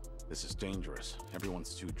 This is dangerous.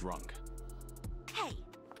 Everyone's too drunk. Hey,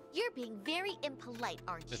 you're being very impolite,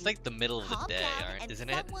 aren't you? It's like the middle of the Calm day, down and isn't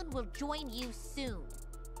it? someone will join you soon.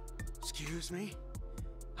 Excuse me?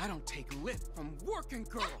 I don't take lift from working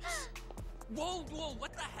girls. Whoa,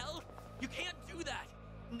 what the hell? You can't do that.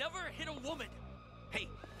 Never hit a woman. Hey,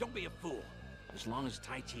 don't be a fool. As long as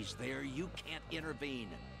Taichi's there, you can't intervene.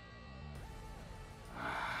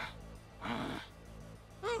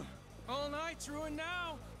 All night's ruined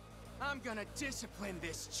now. I'm gonna discipline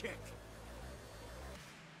this chick.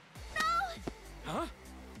 No! Huh?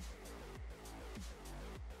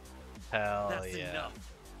 Hell That's yeah.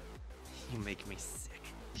 enough. You make me sick.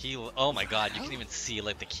 Oh my god, you can even see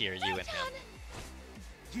like the Kiryu in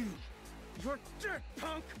him. You're dirt,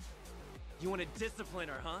 punk! You want to discipline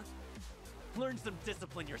her, huh? Learn some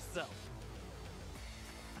discipline yourself.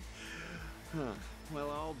 Huh. Well,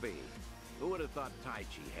 I'll be. Who would have thought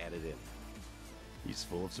Taichi had it in him? He's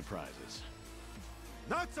full of surprises.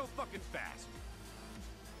 Not so fucking fast.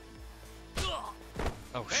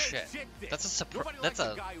 Oh Hey, shit. this. That's a surprise. Nobody That's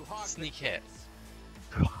likes a guy who hogs the sneak hit. tits.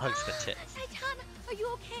 Who hugs the tits? Tai-chan, are you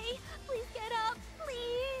okay? Please get up,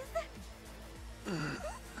 please.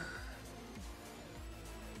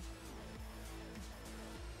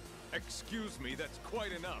 Excuse me, that's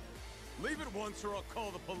quite enough. Leave it once or I'll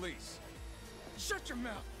call the police. Shut your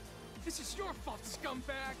mouth. This is your fault,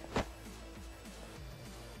 scumbag.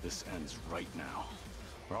 This ends right now,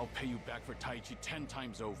 or I'll pay you back for Taichi 10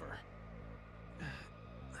 times over.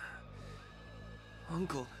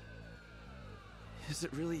 Uncle. Is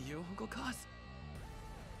it really you, Uncle Cos?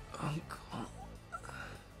 Uncle.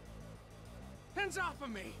 Hands off of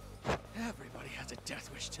me. Everybody has a death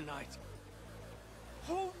wish tonight.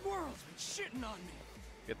 Whole world's been shitting on me.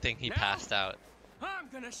 Good thing he Now, passed out. I'm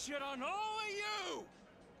gonna shit on all of you.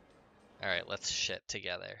 Alright, let's shit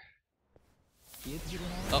together.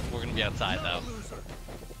 Oh, we're gonna be outside though.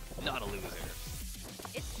 Not a loser.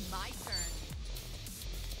 It's my turn.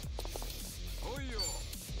 You're gonna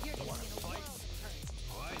get a world of hurt.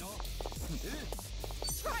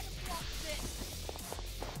 Try to block this.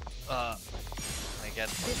 I get.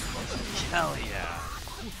 Hell yeah.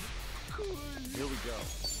 Here we go.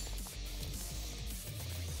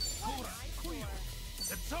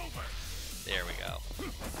 It's over. There we go.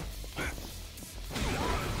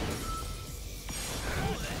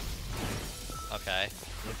 Okay.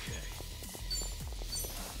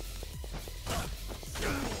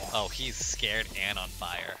 Oh, he's scared and on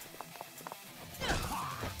fire.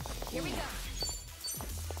 Here we go.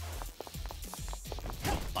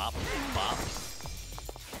 Bop, bop.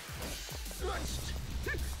 Let's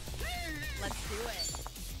do it.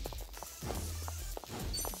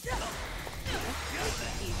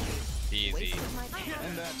 Easy. My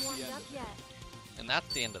And that's the warmed end up of it. yet. And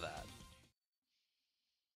that's the end of that.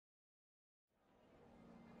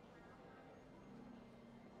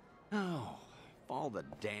 Oh, all the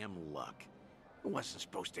damn luck. It wasn't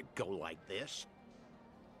supposed to go like this.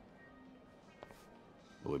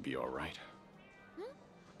 Will it be alright?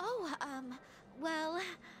 Oh, well,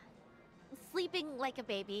 sleeping like a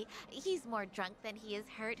baby. He's more drunk than he is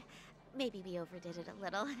hurt. Maybe we overdid it a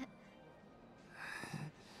little.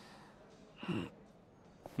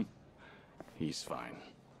 He's fine.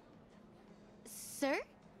 Sir?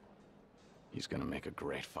 He's gonna make a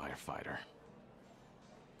great firefighter.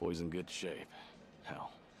 Boy's in good shape.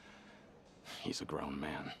 Hell, he's a grown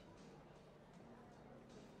man.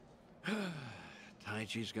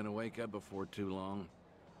 Taichi's gonna wake up before too long.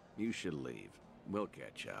 You should leave. We'll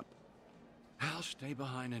catch up. I'll stay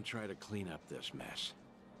behind and try to clean up this mess.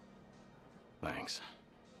 Thanks.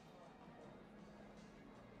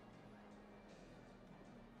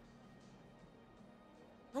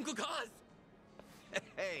 Uncle Kaz!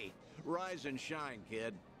 Hey, rise and shine,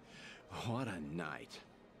 kid. What a night.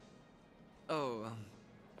 Oh,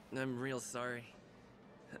 I'm real sorry.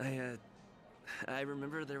 I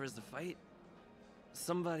remember there was a fight.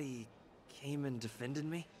 Somebody came and defended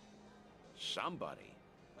me. Somebody?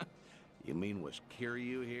 You mean was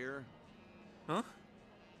Kiryu here? Huh?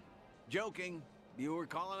 Joking. You were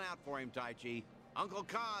calling out for him, Taichi. Uncle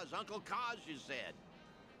Kaz, you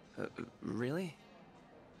said. Really?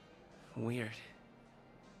 Weird.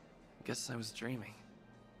 Guess I was dreaming.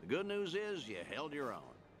 The good news is you held your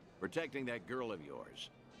own, protecting that girl of yours.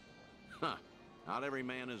 Huh. Not every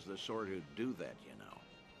man is the sort who'd do that, you know.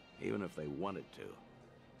 Even if they wanted to.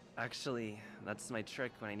 Actually, that's my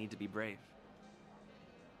trick when I need to be brave.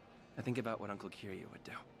 I think about what Uncle Kiryu would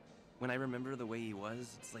do. When I remember the way he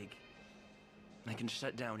was, it's like I can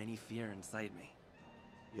shut down any fear inside me.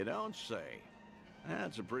 You don't say.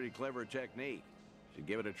 That's a pretty clever technique. Should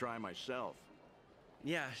give it a try myself.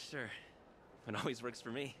 Yeah, sure. It always works for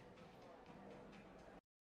me.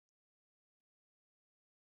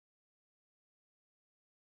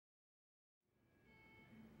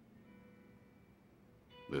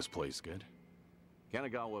 This place good?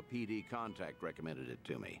 Kanagawa PD contact recommended it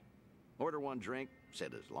to me. Order one drink,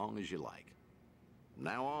 sit as long as you like. From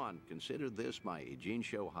now on, consider this my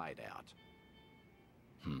Ijincho hideout.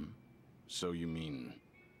 So you mean...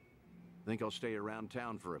 Think I'll stay around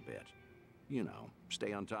town for a bit. You know,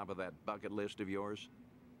 stay on top of that bucket list of yours.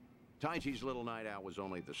 Taichi's little night out was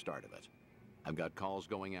only the start of it. I've got calls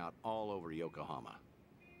going out all over Yokohama.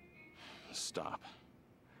 Stop.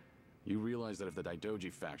 You realize that if the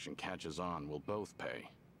Daidoji faction catches on, we'll both pay.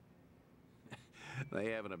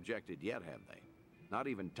 They haven't objected yet, have they? Not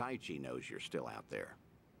even Taichi knows you're still out there.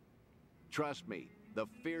 Trust me, the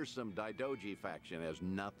fearsome Daidoji faction has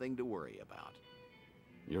nothing to worry about.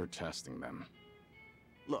 You're testing them.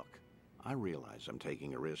 Look, I realize I'm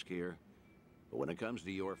taking a risk here, but when it comes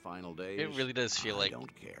to your final days, It really does feel like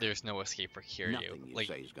don't care. there's no escape for Kiryu. Nothing you Like,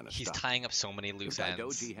 say is gonna he's stop tying me. up so many loose If ends.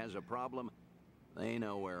 Daidoji has a problem, they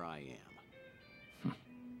know where I am.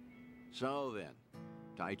 So then,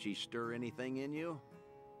 Taichi stir anything in you?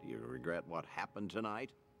 Do you regret what happened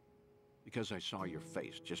tonight? Because I saw your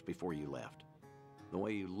face just before you left. The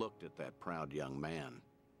way you looked at that proud young man.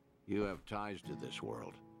 You have ties to this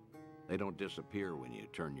world. They don't disappear when you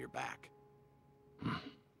turn your back.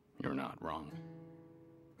 You're not wrong.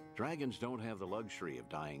 Dragons don't have the luxury of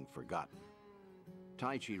dying forgotten.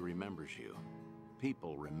 Taichi remembers you.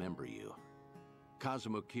 People remember you.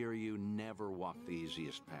 Kazuma Kiryu never walked the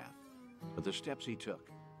easiest path, but the steps he took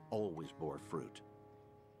always bore fruit.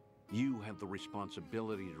 You have the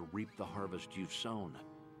responsibility to reap the harvest you've sown.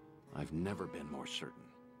 I've never been more certain.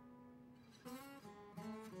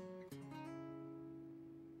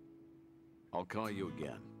 I'll call you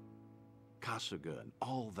again. Kasuga and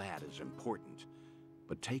all that is important,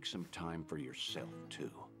 but take some time for yourself,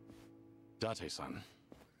 too. Date-san.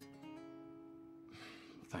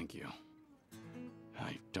 Thank you.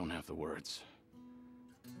 I don't have the words.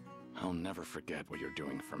 I'll never forget what you're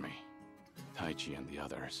doing for me. Taichi and the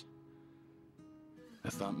others. I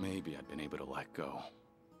thought maybe I'd been able to let go.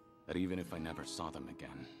 That even if I never saw them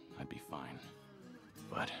again, I'd be fine.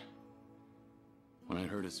 But when I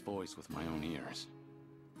heard his voice with my own ears,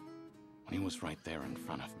 when he was right there in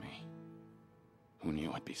front of me, who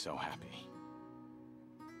knew I'd be so happy?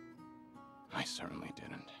 I certainly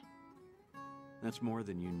didn't. That's more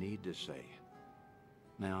than you need to say.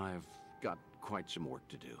 Now I've got quite some work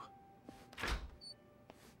to do.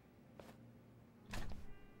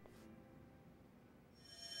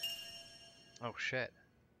 Oh shit.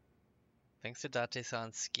 Thanks to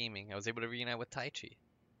Date-san's scheming, I was able to reunite with Taichi.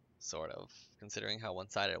 Sort of, considering how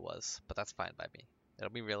one-sided it was, but that's fine by me.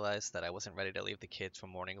 It'll be realized that I wasn't ready to leave the kids for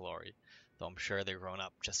Morning Glory, though I'm sure they're grown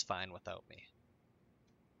up just fine without me.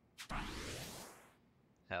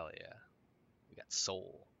 Hell yeah. We got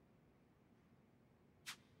soul.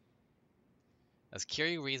 As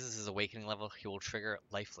Kiryu raises his awakening level, he will trigger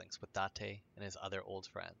lifelinks with Date and his other old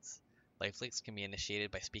friends. Lifelinks can be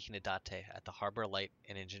initiated by speaking to Date at the Harbor Light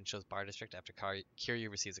in Ijincho's Bar District after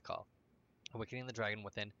Kiryu receives a call, awakening the dragon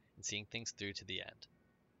within and seeing things through to the end.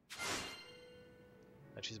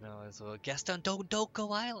 But she's been a guest on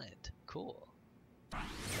Dodoko Island. Cool.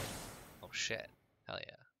 Oh shit. Hell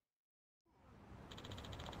yeah.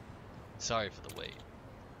 Sorry for the wait.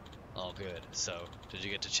 All good. So, did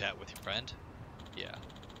you get to chat with your friend? Yeah.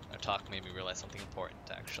 Our talk made me realize something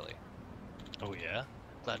important, actually. Oh yeah?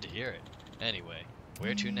 Glad to hear it. Anyway,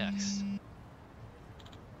 where to next?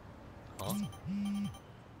 Huh?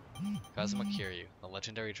 Kazuma Kiryu, the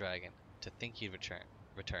legendary dragon. To think you'd return.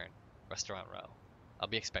 Restaurant Row. I'll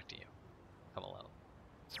be expecting you. Come alone.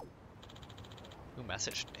 Who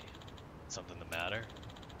messaged me? Something the matter?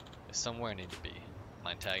 There's somewhere I need to be.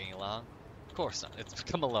 Mind tagging along? Of course not. It's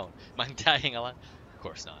come alone. Mind tagging along? Of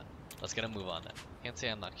course not. Let's get a move on then. Can't say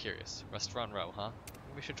I'm not curious. Restaurant Row, huh?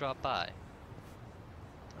 Maybe we should drop by.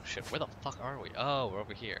 Oh shit, where the fuck are we? Oh, we're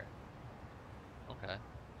over here. Okay.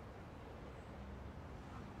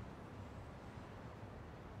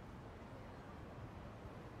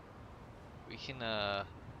 We can, why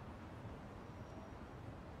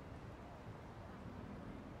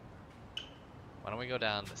don't we go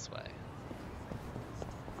down this way?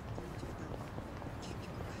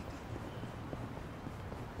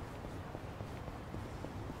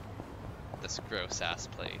 This gross-ass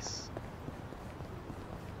place.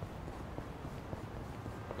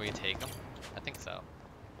 Will you take him? I think so.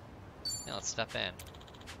 Yeah, let's step in.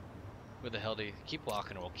 Who the hell do you... Keep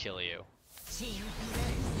walking or we'll kill you.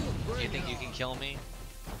 You think you can kill me?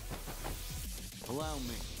 Allow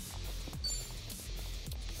me.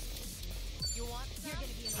 You want some? You're gonna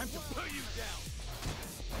be in Time to put you down.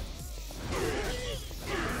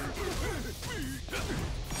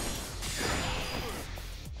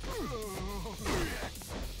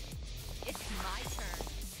 It's my turn.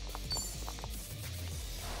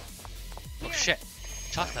 Oh shit!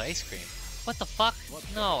 Chocolate ice cream. What the fuck?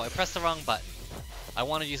 No, I pressed the wrong button. I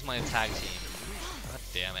want to use my tag team. God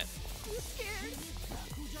damn it. You scared?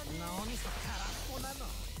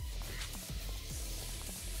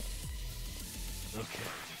 Okay.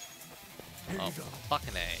 Oh,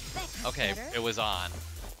 fucking A. Okay, it was on.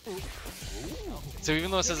 So even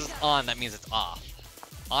though it says it's on, that means it's off.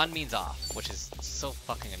 On means off, which is so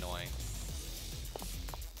fucking annoying.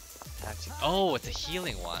 Oh, it's a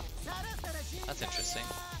healing one. That's interesting.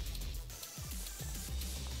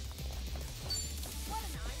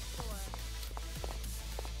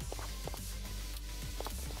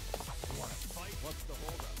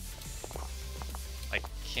 I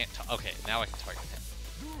can't. Okay, now I can target him.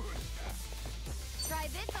 Try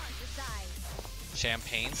this on the side.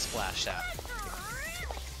 Champagne splash that.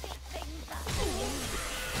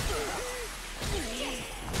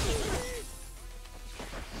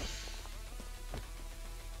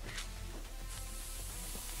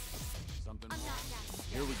 Something wrong?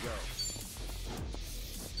 Here we go.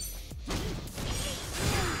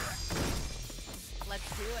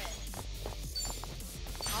 Let's do it.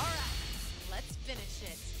 All right, let's finish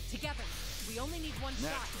it together. We only need one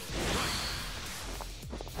shot.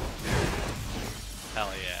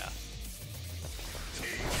 Hell yeah.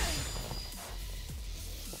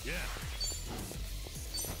 Yeah.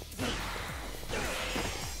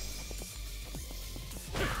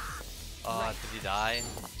 Did he die?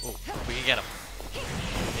 Oh, we can get him.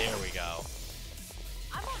 There we go.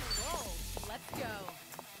 I'm on a roll. Let's go.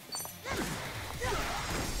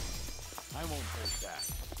 I won't hold back.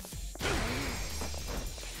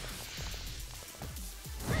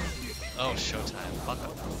 Oh, showtime. Fuck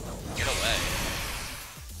him. Get away.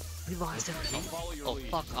 We lost him. Oh,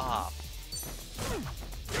 fuck off.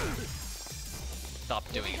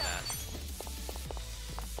 Stop doing that.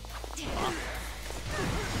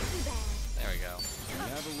 There we go.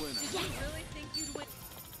 Never win. Did you really think you'd win?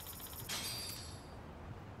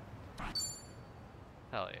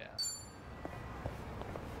 Hell yeah.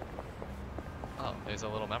 Oh, there's a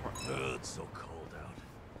little memory. Ugh, it's so cold out.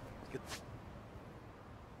 Get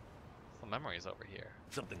The memory's over here.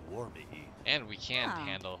 something warm to eat. And we can't Oh,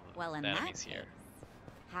 handle well, in the that enemies here.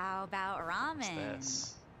 How about What's ramen?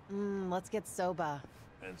 this? Let's get soba.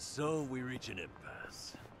 And so we reach an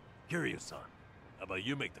impasse. Kiryu-san, how about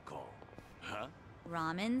you make the call? Huh?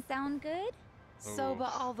 Ramen sound good?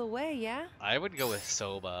 Soba all the way, yeah? I would go with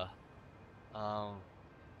soba. No,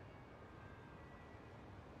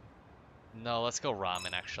 let's go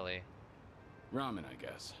ramen actually. Ramen, I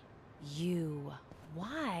guess. You.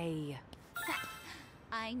 Why?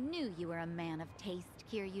 I knew you were a man of taste,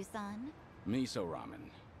 Kiryu-san. Miso ramen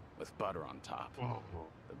with butter on top.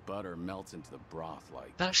 The butter melts into the broth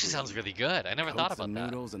like. That actually sounds really good. I never thought Coats the about that.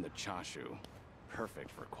 noodles and the chashu. Perfect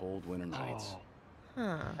for cold winter nights.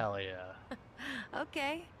 Huh. Hell yeah.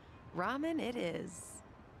 Okay. Ramen it is.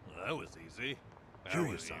 Well, that was easy. That was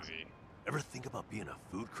Kiryu-san, easy. ever think about being a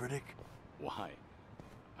food critic? Why?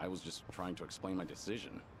 I was just trying to explain my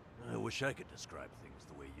decision. I wish I could describe things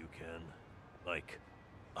the way you can. Like,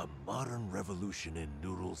 a modern revolution in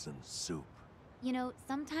noodles and soup. You know,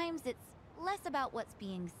 sometimes it's less about what's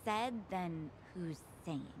being said than who's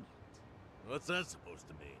saying it. What's that supposed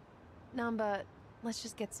to mean? Namba, let's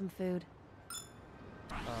just get some food.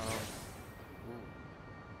 Ooh.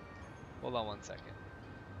 Hold on 1 second.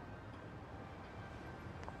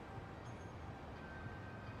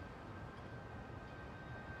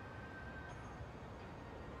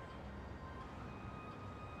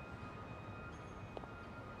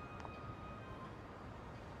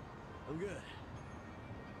 I'm good.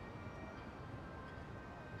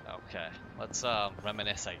 Okay, let's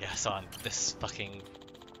reminisce, I guess, on this fucking...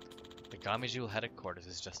 The Gamijul headquarters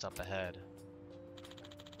is just up ahead.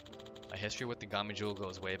 My history with the Gamijul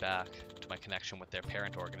goes way back to my connection with their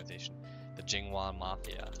parent organization, the Jingwan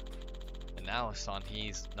Mafia. And now San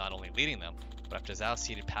He's not only leading them, but after Zhao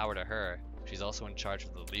ceded power to her, she's also in charge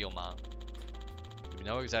of the Liumang. It would be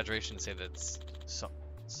no exaggeration to say that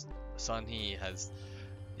San He has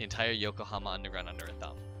the entire Yokohama underground under her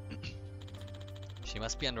thumb. She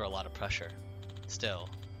must be under a lot of pressure. Still,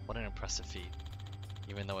 what an impressive feat.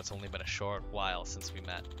 Even though it's only been a short while since we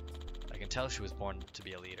met, I can tell she was born to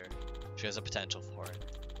be a leader. She has a potential for it.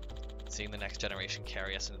 Seeing the next generation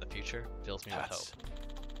carry us into the future fills me with hope.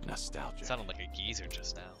 Nostalgia. Sounded like a geezer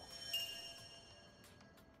just now.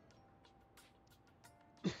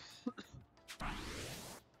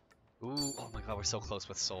 Ooh, oh my god, we're so close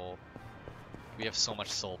with soul. We have so much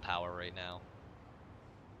soul power right now.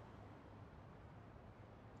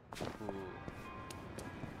 Ooh.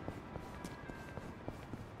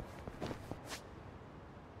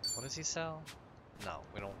 What does he sell? No,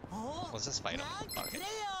 we don't. Let's just fight him. Fuck it.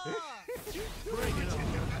 Bring it on.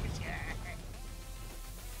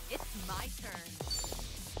 It's my turn.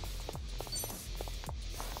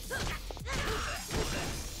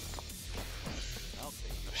 Oh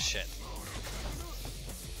shit.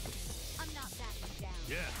 I'm not backing down.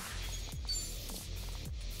 Yeah.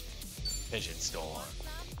 Fidget storm.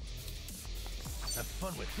 Have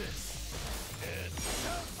fun with this.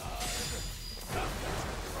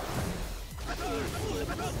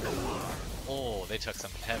 Oh, they took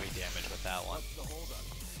some heavy damage with that one.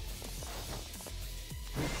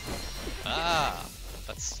 Ah,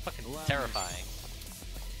 that's fucking terrifying.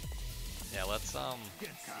 Yeah, let's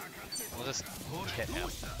we'll just hit him.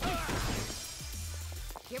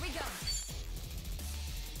 Here we go.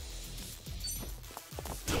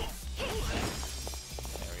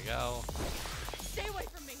 There we go. Stay away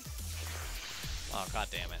from me. Oh, god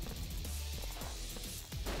damn it.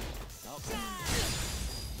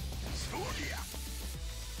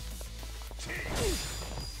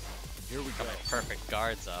 Here we go. Perfect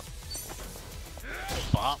guards up.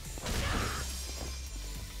 Bop.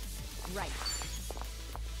 Right.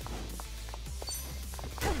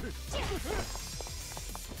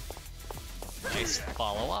 Nice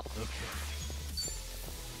follow up.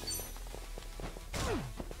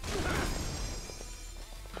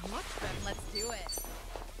 Then let's do it.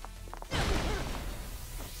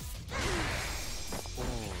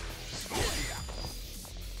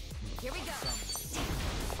 Here we go.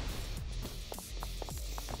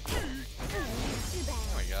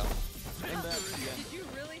 There we go. Did you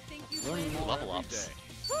really think you Learning more Level every ups. day.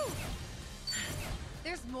 Whew.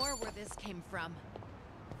 There's more where this came from.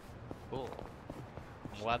 Cool.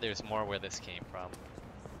 I'm glad there's more where this came from.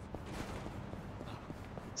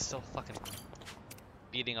 Still fucking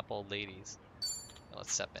beating up old ladies. Now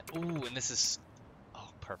let's step in. Ooh, and this is... Oh,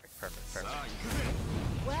 perfect.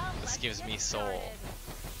 Well, This gives me soul. started.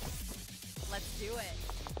 Let's do it.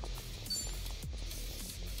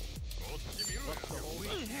 Oh,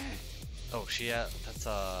 that's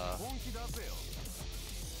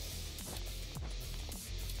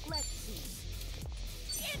Let's see.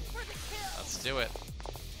 In for the kill. let's do it.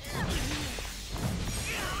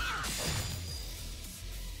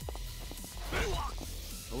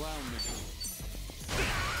 Allow me.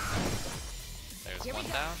 There's Here we one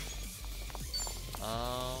go. down.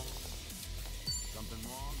 Something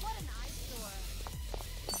wrong? What an eyesore.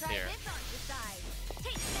 Try Here. this on your side.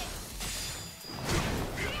 Take this.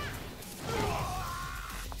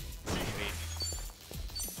 Maybe.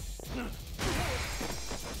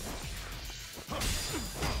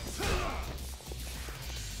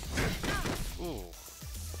 Ooh.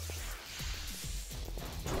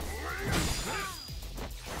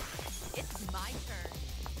 It's my turn.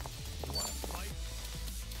 You want to fight?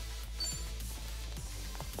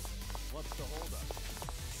 What's the holdup?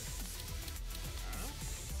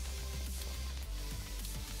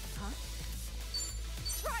 Huh?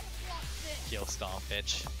 Try to block this. Heel stomp,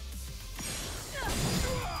 bitch.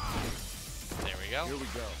 There we go. Here we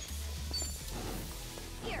go.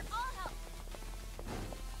 Here, I'll help.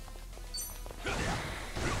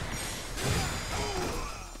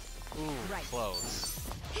 Ooh, Right. close.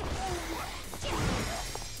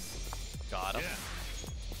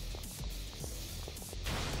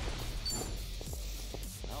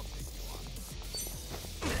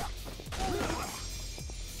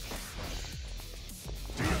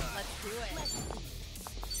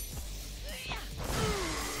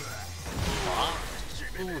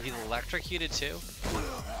 electrocuted too?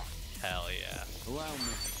 Hell yeah. Allow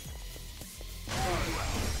me.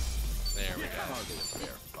 There we go. Hardly a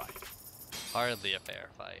fair fight. Hardly a fair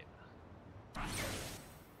fight.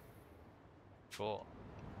 Cool.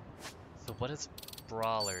 So what does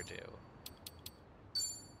Brawler do?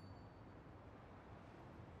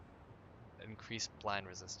 Increase blind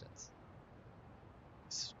resistance.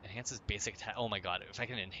 Enhances basic attack. Oh my god, if I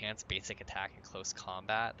can enhance basic attack in close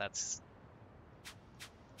combat, that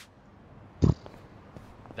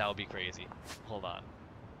would be crazy. Hold on.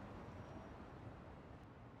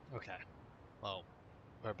 Okay. Well,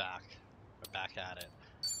 we're back. We're back at it.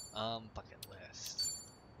 Bucket list.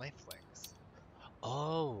 Lifelinks.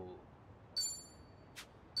 Oh.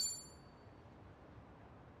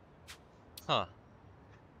 Huh.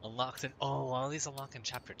 Unlocked in. Oh, all these unlock in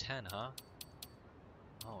chapter 10, huh?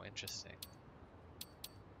 Oh, interesting.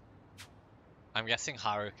 I'm guessing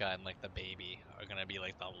Haruka and like the baby are gonna be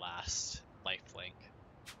like the last lifelink.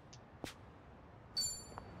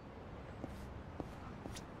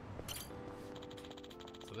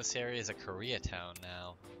 So this area is a Koreatown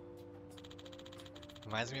now.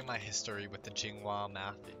 Reminds me of my history with the Jinhua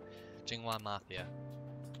Mafia.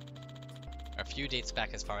 Our feud dates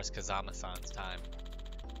back as far as Kazama-san's time.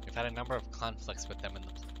 We've had a number of conflicts with them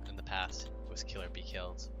in the past. It was kill or be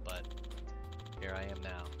killed, but here I am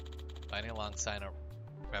now, fighting alongside a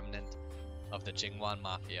remnant of the Jinhua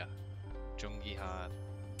Mafia, Jungi Han.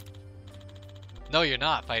 No, you're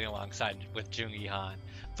not fighting alongside with Jungi Han,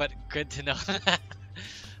 but good to know.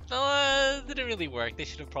 No, didn't really work. They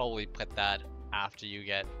should have probably put that after you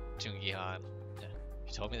get Jungi Han. Yeah.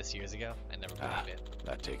 You told me this years ago. I never believed it.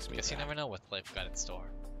 That takes me Guess back. you never know what life got in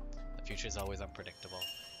store. The future is always unpredictable.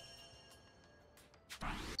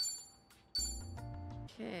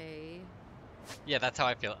 Okay. Yeah, that's how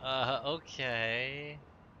I feel. Okay.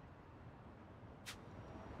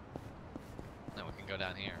 Now we can go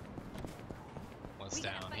down here. What's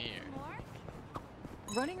down here?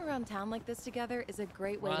 Running around town like this together is a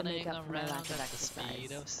great way to make up for my lack of exercise.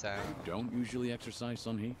 Speed of sound. You don't usually exercise,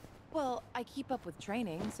 Sunhee? Well, I keep up with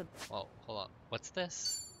training, so Whoa, hold on. What's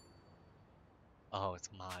this? Oh, it's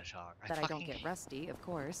Mahjong. that I don't get rusty, of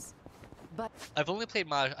course. But I've only played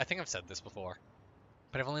Mahjong. I think I've said this before,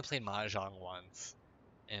 but I've only played Mahjong once,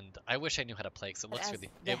 and I wish I knew how to play because it looks as really.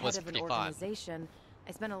 the It was head of pretty an fun. organization,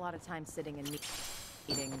 I spend a lot of time sitting in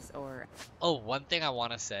meetings or. Oh, one thing I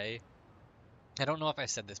want to say. I don't know if I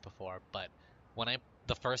said this before, but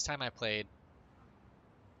the first time I played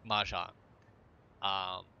Mahjong,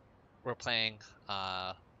 we're playing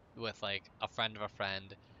with like a friend of a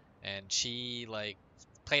friend, and she like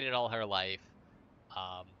played it all her life.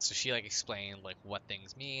 So she like explained like what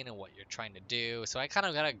things mean and what you're trying to do. So I kind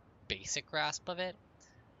of got a basic grasp of it.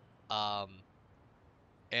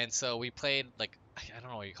 And so we played like I don't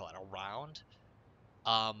know what you call it, a round.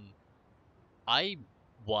 I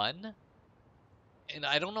won. And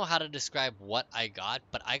I don't know how to describe what I got,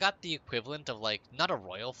 but I got the equivalent of like not a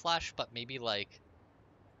royal flush, but maybe like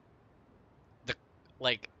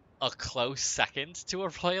a close second to a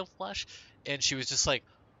royal flush. And she was just like,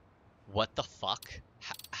 "What the fuck?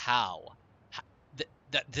 How?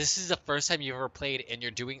 This is the first time you ever played, and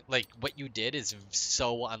you're doing like what you did is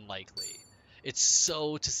so unlikely. It's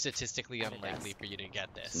so statistically unlikely for you to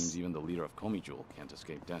get this." Seems even the leader of Komijul can't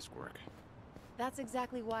escape desk work. That's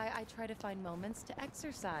exactly why I try to find moments to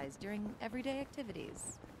exercise during everyday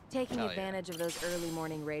activities. Taking Hell yeah. advantage of those early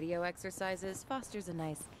morning radio exercises fosters a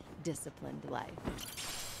nice, disciplined life.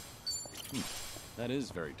 That is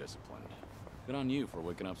very disciplined. Good on you for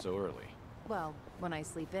waking up so early. Well, when I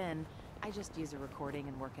sleep in, I just use a recording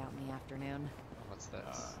and work out in the afternoon. What's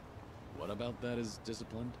this? What about that is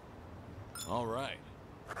disciplined? All right.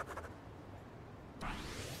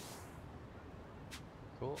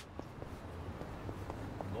 Cool.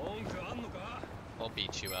 We'll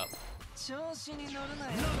beat you up.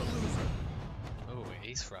 Oh,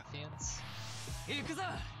 Ace Ruffians?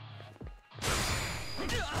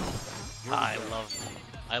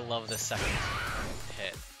 I love the second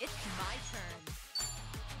hit. It's my turn.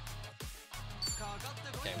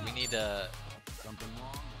 Okay, we need to Something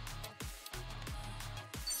wrong?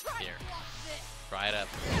 here. Try to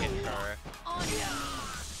hit her.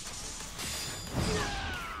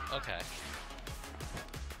 Okay.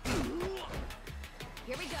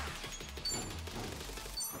 Here we go.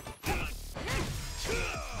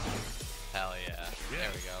 Hell yeah. There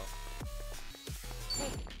we go.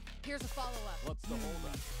 Hey, here's a follow-up. What's the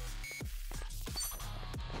holdup?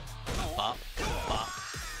 Bop, bop.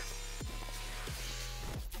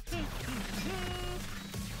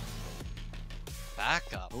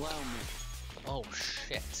 Back up. Allow me. Oh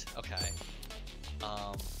shit. Okay.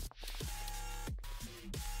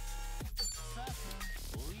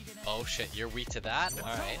 Oh shit, you're weak to that?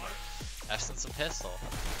 Alright. Essence and pistol.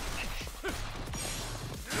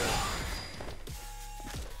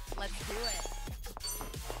 Let's do it.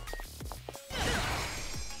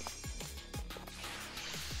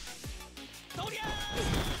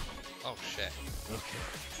 Oh shit. Okay.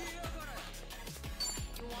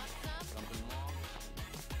 You want some? Something wrong?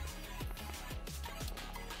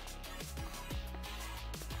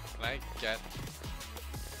 Can I get...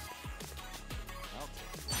 I'll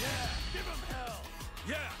take it. Yeah, give him hell!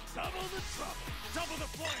 Yeah, double the trouble! Double the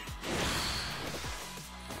flame!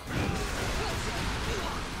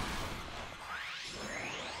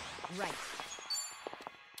 Right.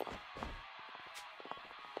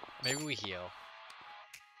 Maybe we heal.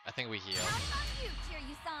 I think we heal. How's on you,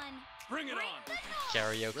 Kiryu-san? Bring it on!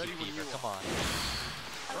 Karaoke Ready when fever, you come on.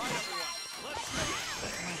 Right, everyone, let's go!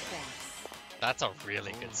 My thanks. That's a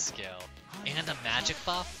really good skill. And a magic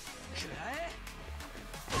buff?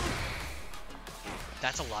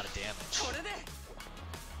 That's a lot of damage.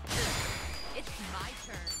 It's my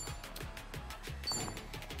turn.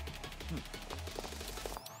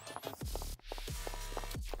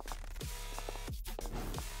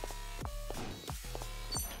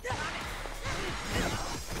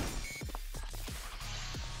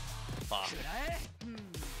 Fuck.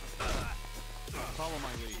 Follow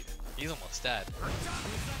my lead. He's almost dead.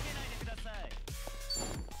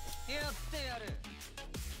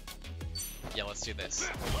 Yeah, let's do this.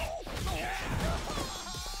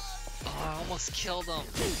 Oh, I almost killed him.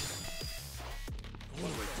 What do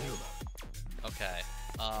I do? Okay.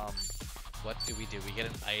 What do? We get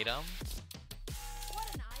an item.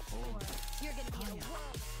 What an eyesore. You're gonna be a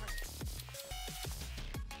world of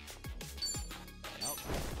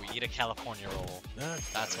hurt. We eat a California roll.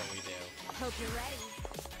 That's what we do. Hope you're ready.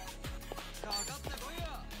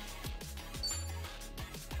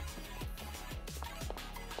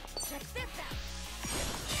 Check this out.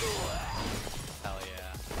 Hell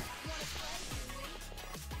yeah.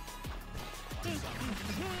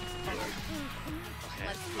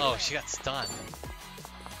 Okay. Oh, she got stunned.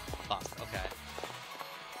 Fuck, okay.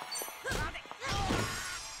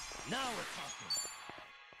 Now we're talking.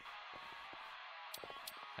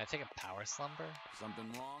 Can I take a power slumber? Something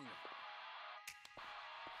wrong?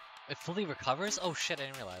 It fully recovers? Oh shit, I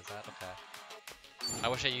didn't realize that. Okay. I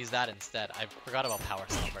wish I used that instead. I forgot about power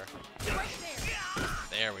slumber.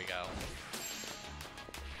 There we go.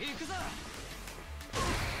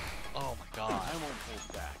 Oh my god. I won't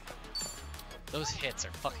hold back. Those hits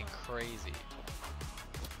are fucking crazy.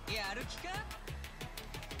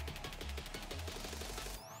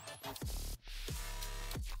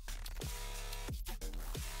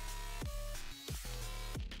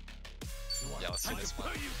 Yeah, let's do this one.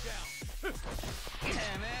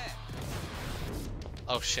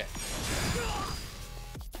 Oh shit.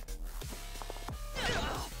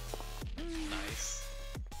 Nice.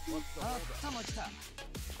 What's the holdup?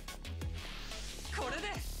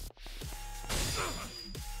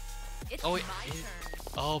 It's Oh, wait, my it- turn.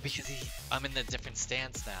 Oh, because I'm in the different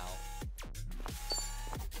stance now.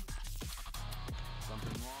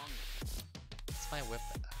 Something wrong? What's my whip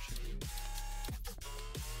that I should use?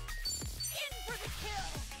 In for the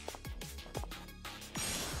kill.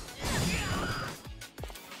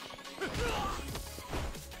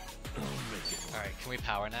 Alright, can we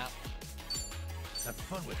power nap? Have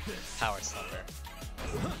fun with this. Power slumber.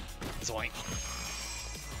 Zoink.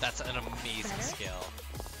 That's an amazing Better? skill.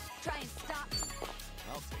 Try and stop me.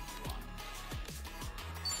 I'll take you on.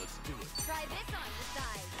 Let's do it. Try this on the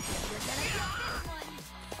side. You're gonna get this one.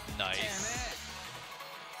 Nice.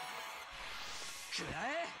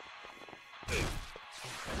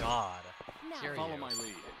 God. Now Kiryu. Follow my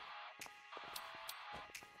lead.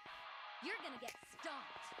 you're gonna get stomped.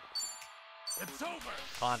 It's over.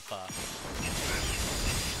 Confa.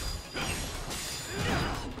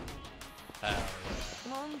 Hell yeah.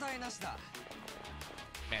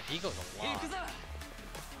 Man, he goes a lot.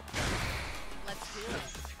 Let's do it.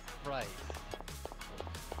 Right.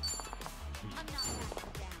 I'm not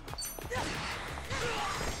backing down.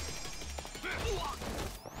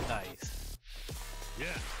 Nice.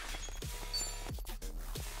 Yeah.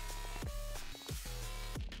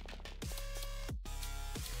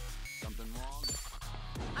 Something wrong?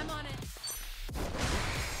 I'm on it.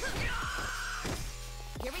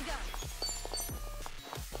 Here we go.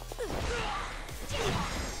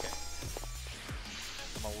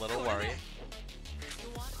 I'm a little worried.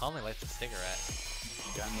 Calmly lights a cigarette.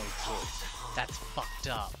 Got no choice. That's fucked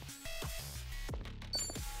up.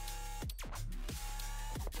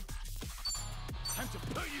 Time to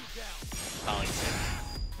put you down! Collington.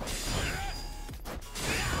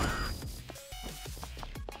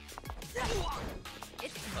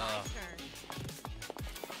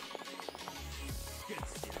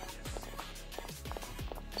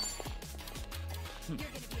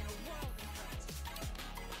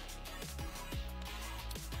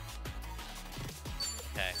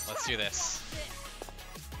 Let's do this.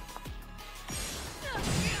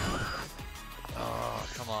 Oh,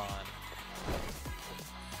 come on.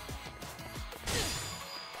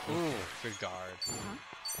 Ooh, good guard.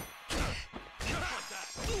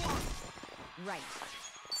 Right.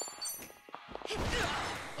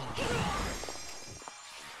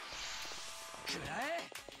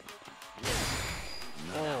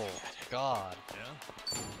 Oh, God.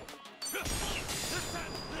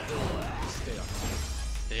 Stay up.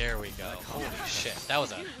 There we go. Holy shit, that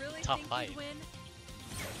was a Did you really tough think fight. you'd win?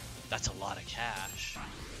 That's a lot of cash.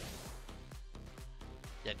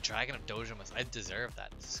 Yeah, Dragon of Dojima, I deserve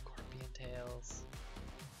that. Scorpion Tails.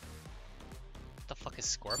 What the fuck is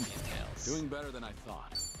Scorpion Tails? Doing better than I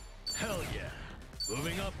thought. Hell yeah.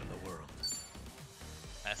 Moving up in the world.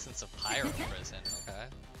 Essence of Pyro Prison, okay.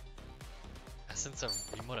 Essence of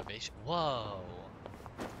Remotivation. Whoa.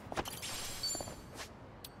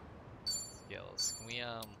 Skills. Can we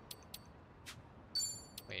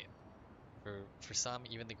wait. For some,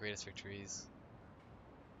 even the greatest victories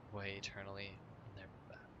weigh eternally in their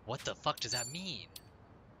what the fuck does that mean?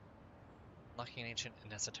 Unlocking an ancient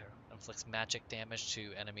Anestor inflicts magic damage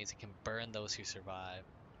to enemies and can burn those who survive.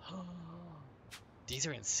 These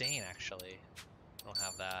are insane actually. I don't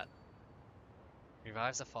have that.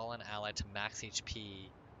 Revives a fallen ally to max HP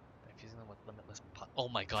by infusing them with limitless oh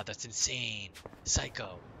my god, that's insane!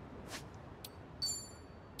 Psycho!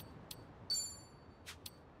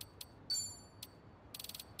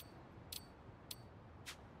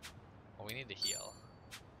 Well, we need to heal.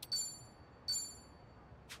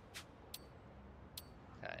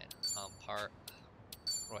 Okay, part...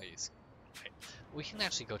 What do I use? Right. We can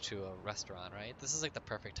actually go to a restaurant, right? This is like the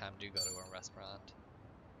perfect time to go to a restaurant.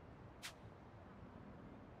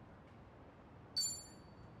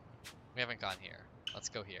 We haven't gone here. Let's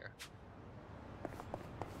go here.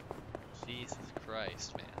 Jesus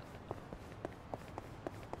Christ, man.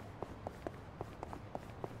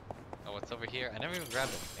 Oh, what's over here? I never even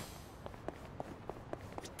grabbed anything.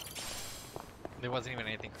 There wasn't even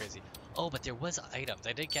anything crazy. Oh, but there was items.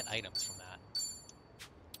 I did get items from that.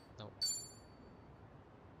 Nope.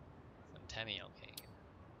 Centennial cane.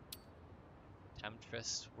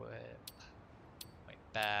 Temptress whip. White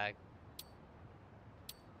bag.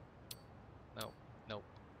 Nope. Nope.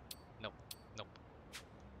 Nope. Nope.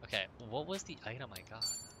 Okay, what was the item I got?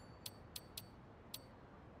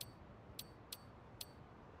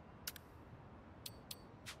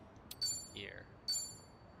 Here.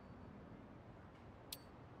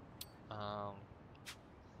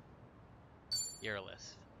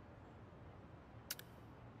 Earless.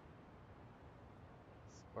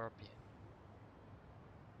 Scorpion.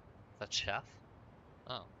 Is that Chef?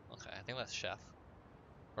 Oh, okay, I think that's Chef.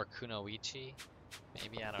 Or Kunoichi?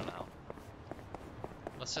 Maybe, I don't know.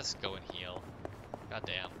 Let's just go and heal.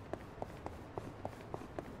 Goddamn.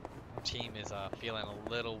 Our team is feeling a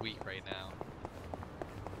little weak right now.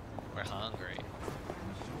 We're hungry.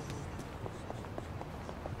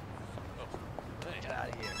 Get out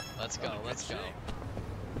of here. Let's go, let's go.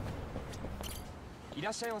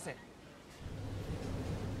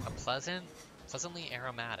 A pleasantly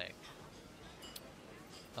aromatic.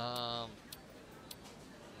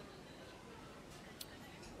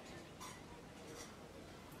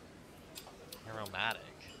 Aromatic.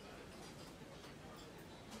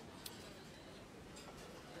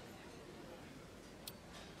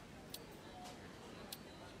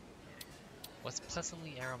 What's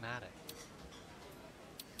pleasantly aromatic?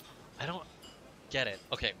 I don't get it.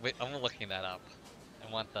 Okay, wait, I'm looking that up.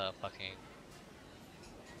 I want the fucking...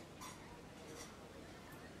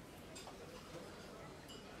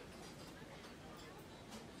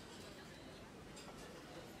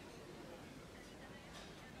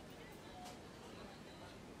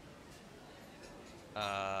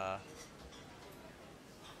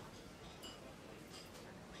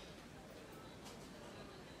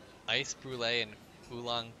 Ice brulee and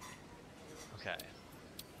oolong. Okay.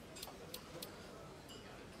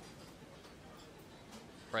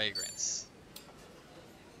 Fragrance.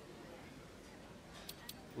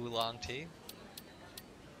 Oolong tea.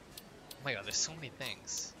 Oh my god, there's so many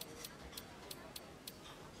things.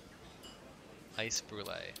 Ice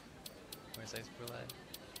brulee. Where's ice brulee?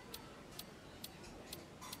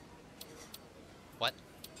 What?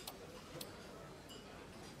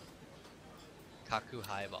 Kaku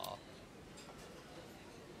highball.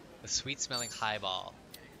 The sweet smelling highball.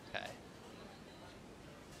 Okay.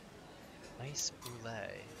 Ice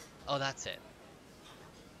brulee. Oh, that's it.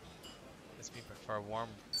 This be for a warm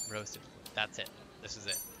roasted food. That's it. This is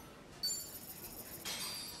it.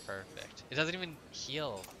 Perfect. It doesn't even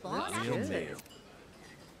heal. Real meal.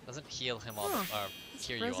 Doesn't heal him all Huh. the, or This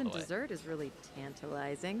cure you all frozen the way. dessert is really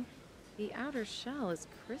tantalizing. The outer shell is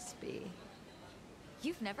crispy.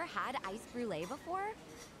 You've never had ice brulee before?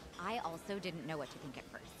 I also didn't know what to think at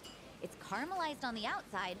first. It's caramelized on the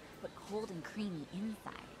outside, but cold and creamy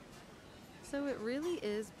inside. So it really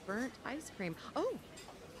is burnt ice cream. Oh,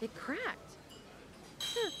 it cracked.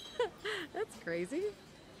 That's crazy.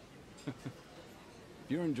 If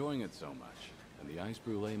you're enjoying it so much, then the ice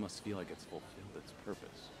brulee must feel like it's fulfilled its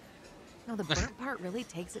purpose. No, the burnt part really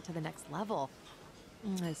takes it to the next level.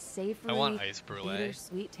 The savory, I want ice brulee.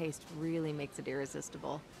 bittersweet taste really makes it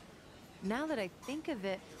irresistible. Now that I think of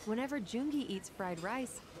it, whenever Jungi eats fried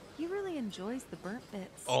rice, he really enjoys the burnt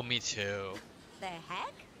bits. Oh, me too. The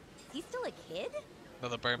heck? He's still a kid? No,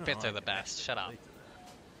 the burnt bits are the best. Shut up.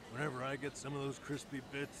 Whenever I get some of those crispy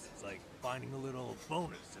bits, it's like finding a little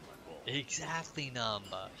bonus in my bowl. Exactly,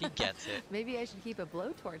 Namba. He gets it. Maybe I should keep a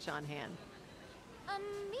blowtorch on hand.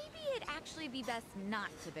 Maybe it'd actually be best not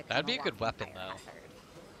to become That'd be a good walking weapon, fire though. hazard.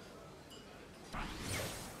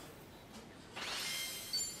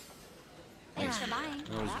 Thanks for buying.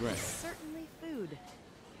 That was That great. was certainly food.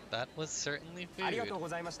 That was certainly food. ありがとうご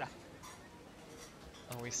ざいました。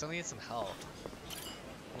 Oh, we still need some help.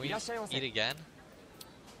 Can we いらっしゃいませ。 eat again?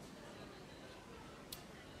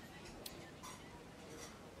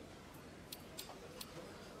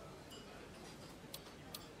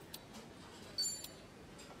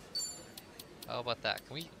 How about that?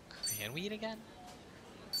 Can we eat again?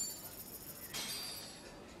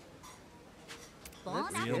 Bon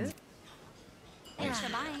That's appetit. good. Thanks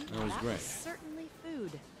for buying. That was That great. was certainly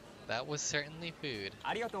food. That was certainly food.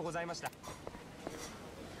 ありがとうございました。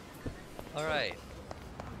 Alright.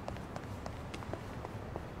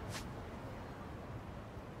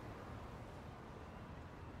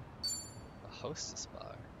 A hostess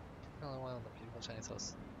bar. Only one of the beautiful Chinese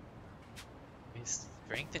hosts. You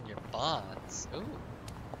strengthen your bonds. Ooh.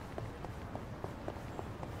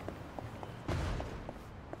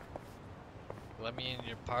 Let me in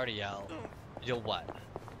your party, Al. You'll what?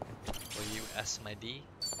 Will you S my D?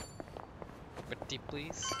 Pretty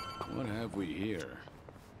please? What have we here?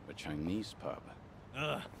 A Chinese pub.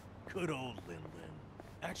 Good old Lin Lin.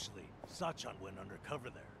 Actually, Sachan went undercover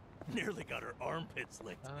there. Nearly got her armpits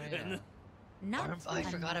licked. Oh, yeah. And Not I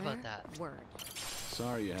forgot about another that. Word.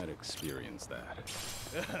 Sorry you had experienced that.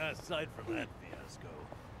 aside from that fiasco,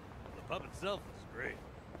 the pub itself was great.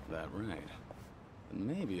 That right. And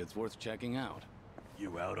maybe it's worth checking out.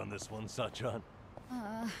 You out on this one, Sachan?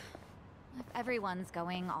 If everyone's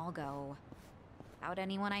going, I'll go. Without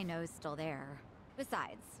anyone I know's still there.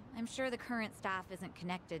 Besides, I'm sure the current staff isn't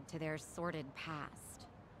connected to their sordid past.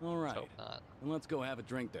 All right. Hope not. Then let's go have a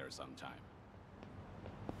drink there sometime.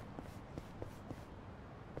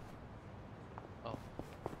 Oh.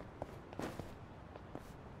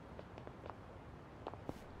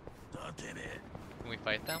 Can we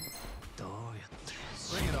fight them?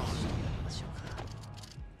 Bring it on.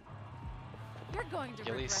 You're going to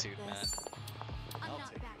Ghillie regret suit, man. this. I'm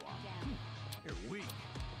not backing down. You're weak.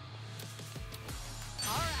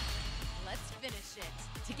 All right, let's finish it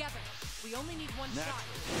together. We only need one shot.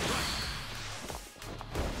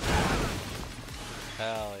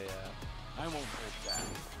 Hell yeah. I won't hold back.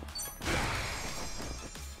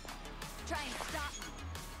 Try and stop me.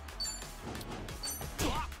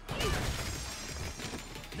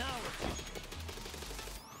 Now we're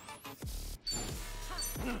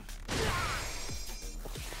talking.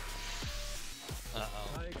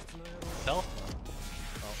 Uh-oh. Self?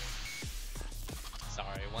 Oh.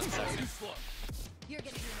 Sorry, 1 second. You're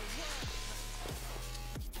gonna hear the word.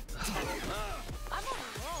 I'm on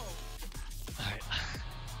a roll. Alright.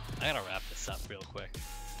 I gotta wrap this up real quick.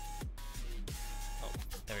 Oh,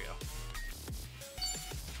 there we go.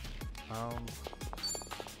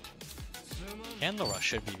 Candle Rush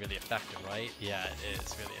should be really effective, right? Yeah, it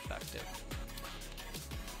is really effective.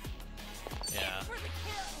 Yeah. For the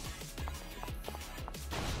kill.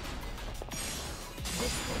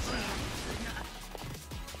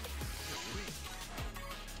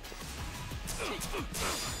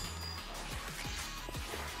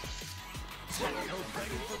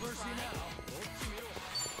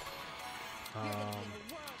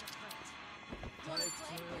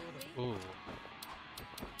 Ooh.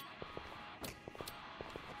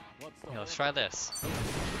 Yeah, let's try this.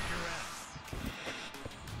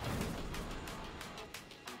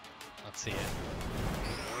 Let's see it.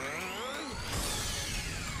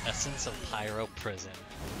 Essence of Pyro Prison.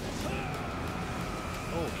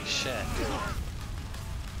 Holy shit.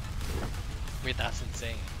 Wait, that's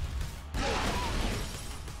insane.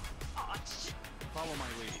 Follow my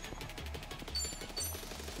lead.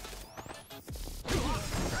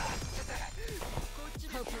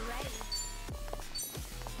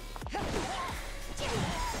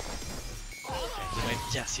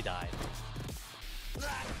 Yes, he died.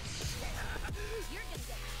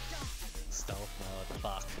 Stealth mode,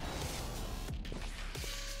 fuck.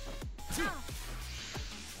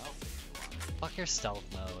 Fuck your stealth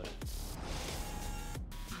mode.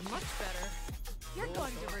 Much better. You're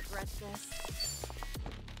going to regret this.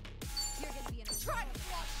 You're gonna be in a try to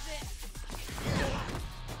block this.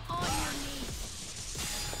 On your knees.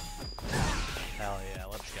 Hell yeah,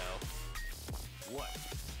 let's go. What?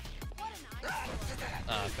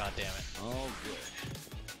 Oh, god damn it. All good.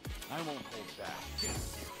 I won't hold back.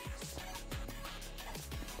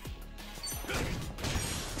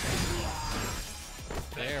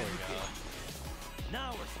 There we go.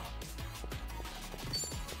 Now we're talking.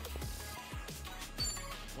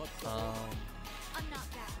 What's I'm not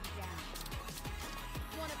backing down.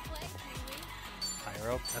 Wanna play, Haley?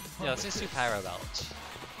 Pyro? Yeah, let's just do Pyro Belch.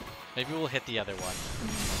 Maybe we'll hit the other one.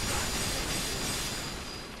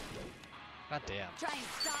 God damn. Try and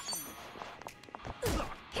stop me.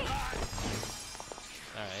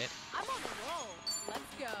 Alright. I'm on a roll.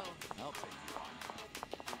 Let's go. I'll take you on.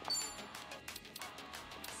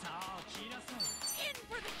 In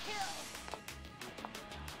for the kill.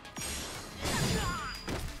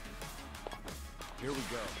 Here we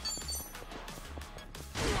go.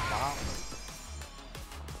 Wow.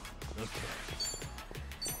 Okay.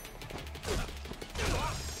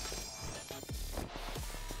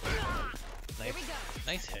 Here we go.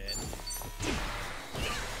 Nice hit.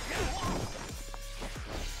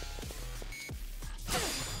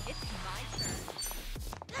 It's my turn.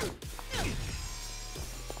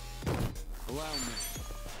 Allow me.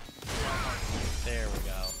 There we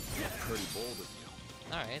go. Pretty bold of you.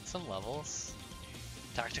 Alright, some levels.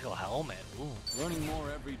 Tactical helmet. Ooh. Learning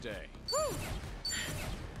more every day. Whew.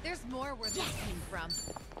 There's more where this came from.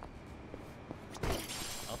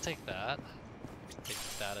 I'll take that. Take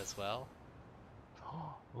that as well.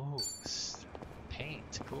 Ooh,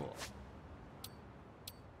 paint. Cool.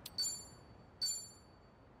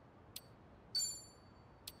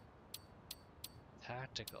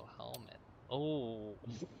 Tactical helmet. Oh.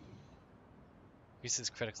 Increases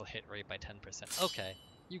critical hit rate by 10%. Okay,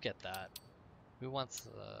 you get that. Who wants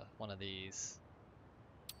one of these?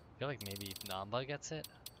 I feel like maybe Namba gets it.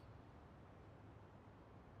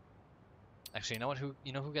 Actually, you know what?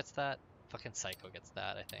 You know who gets that? Fucking Psycho gets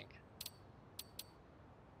that, I think.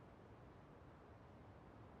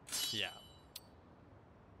 Yeah.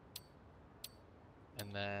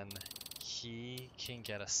 And then he can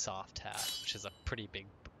get a soft hat, which is a pretty big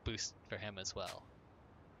boost for him as well.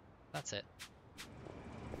 That's it.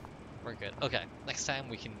 We're good. Okay, next time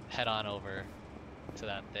we can head on over to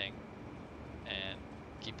that thing and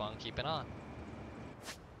keep on keeping on.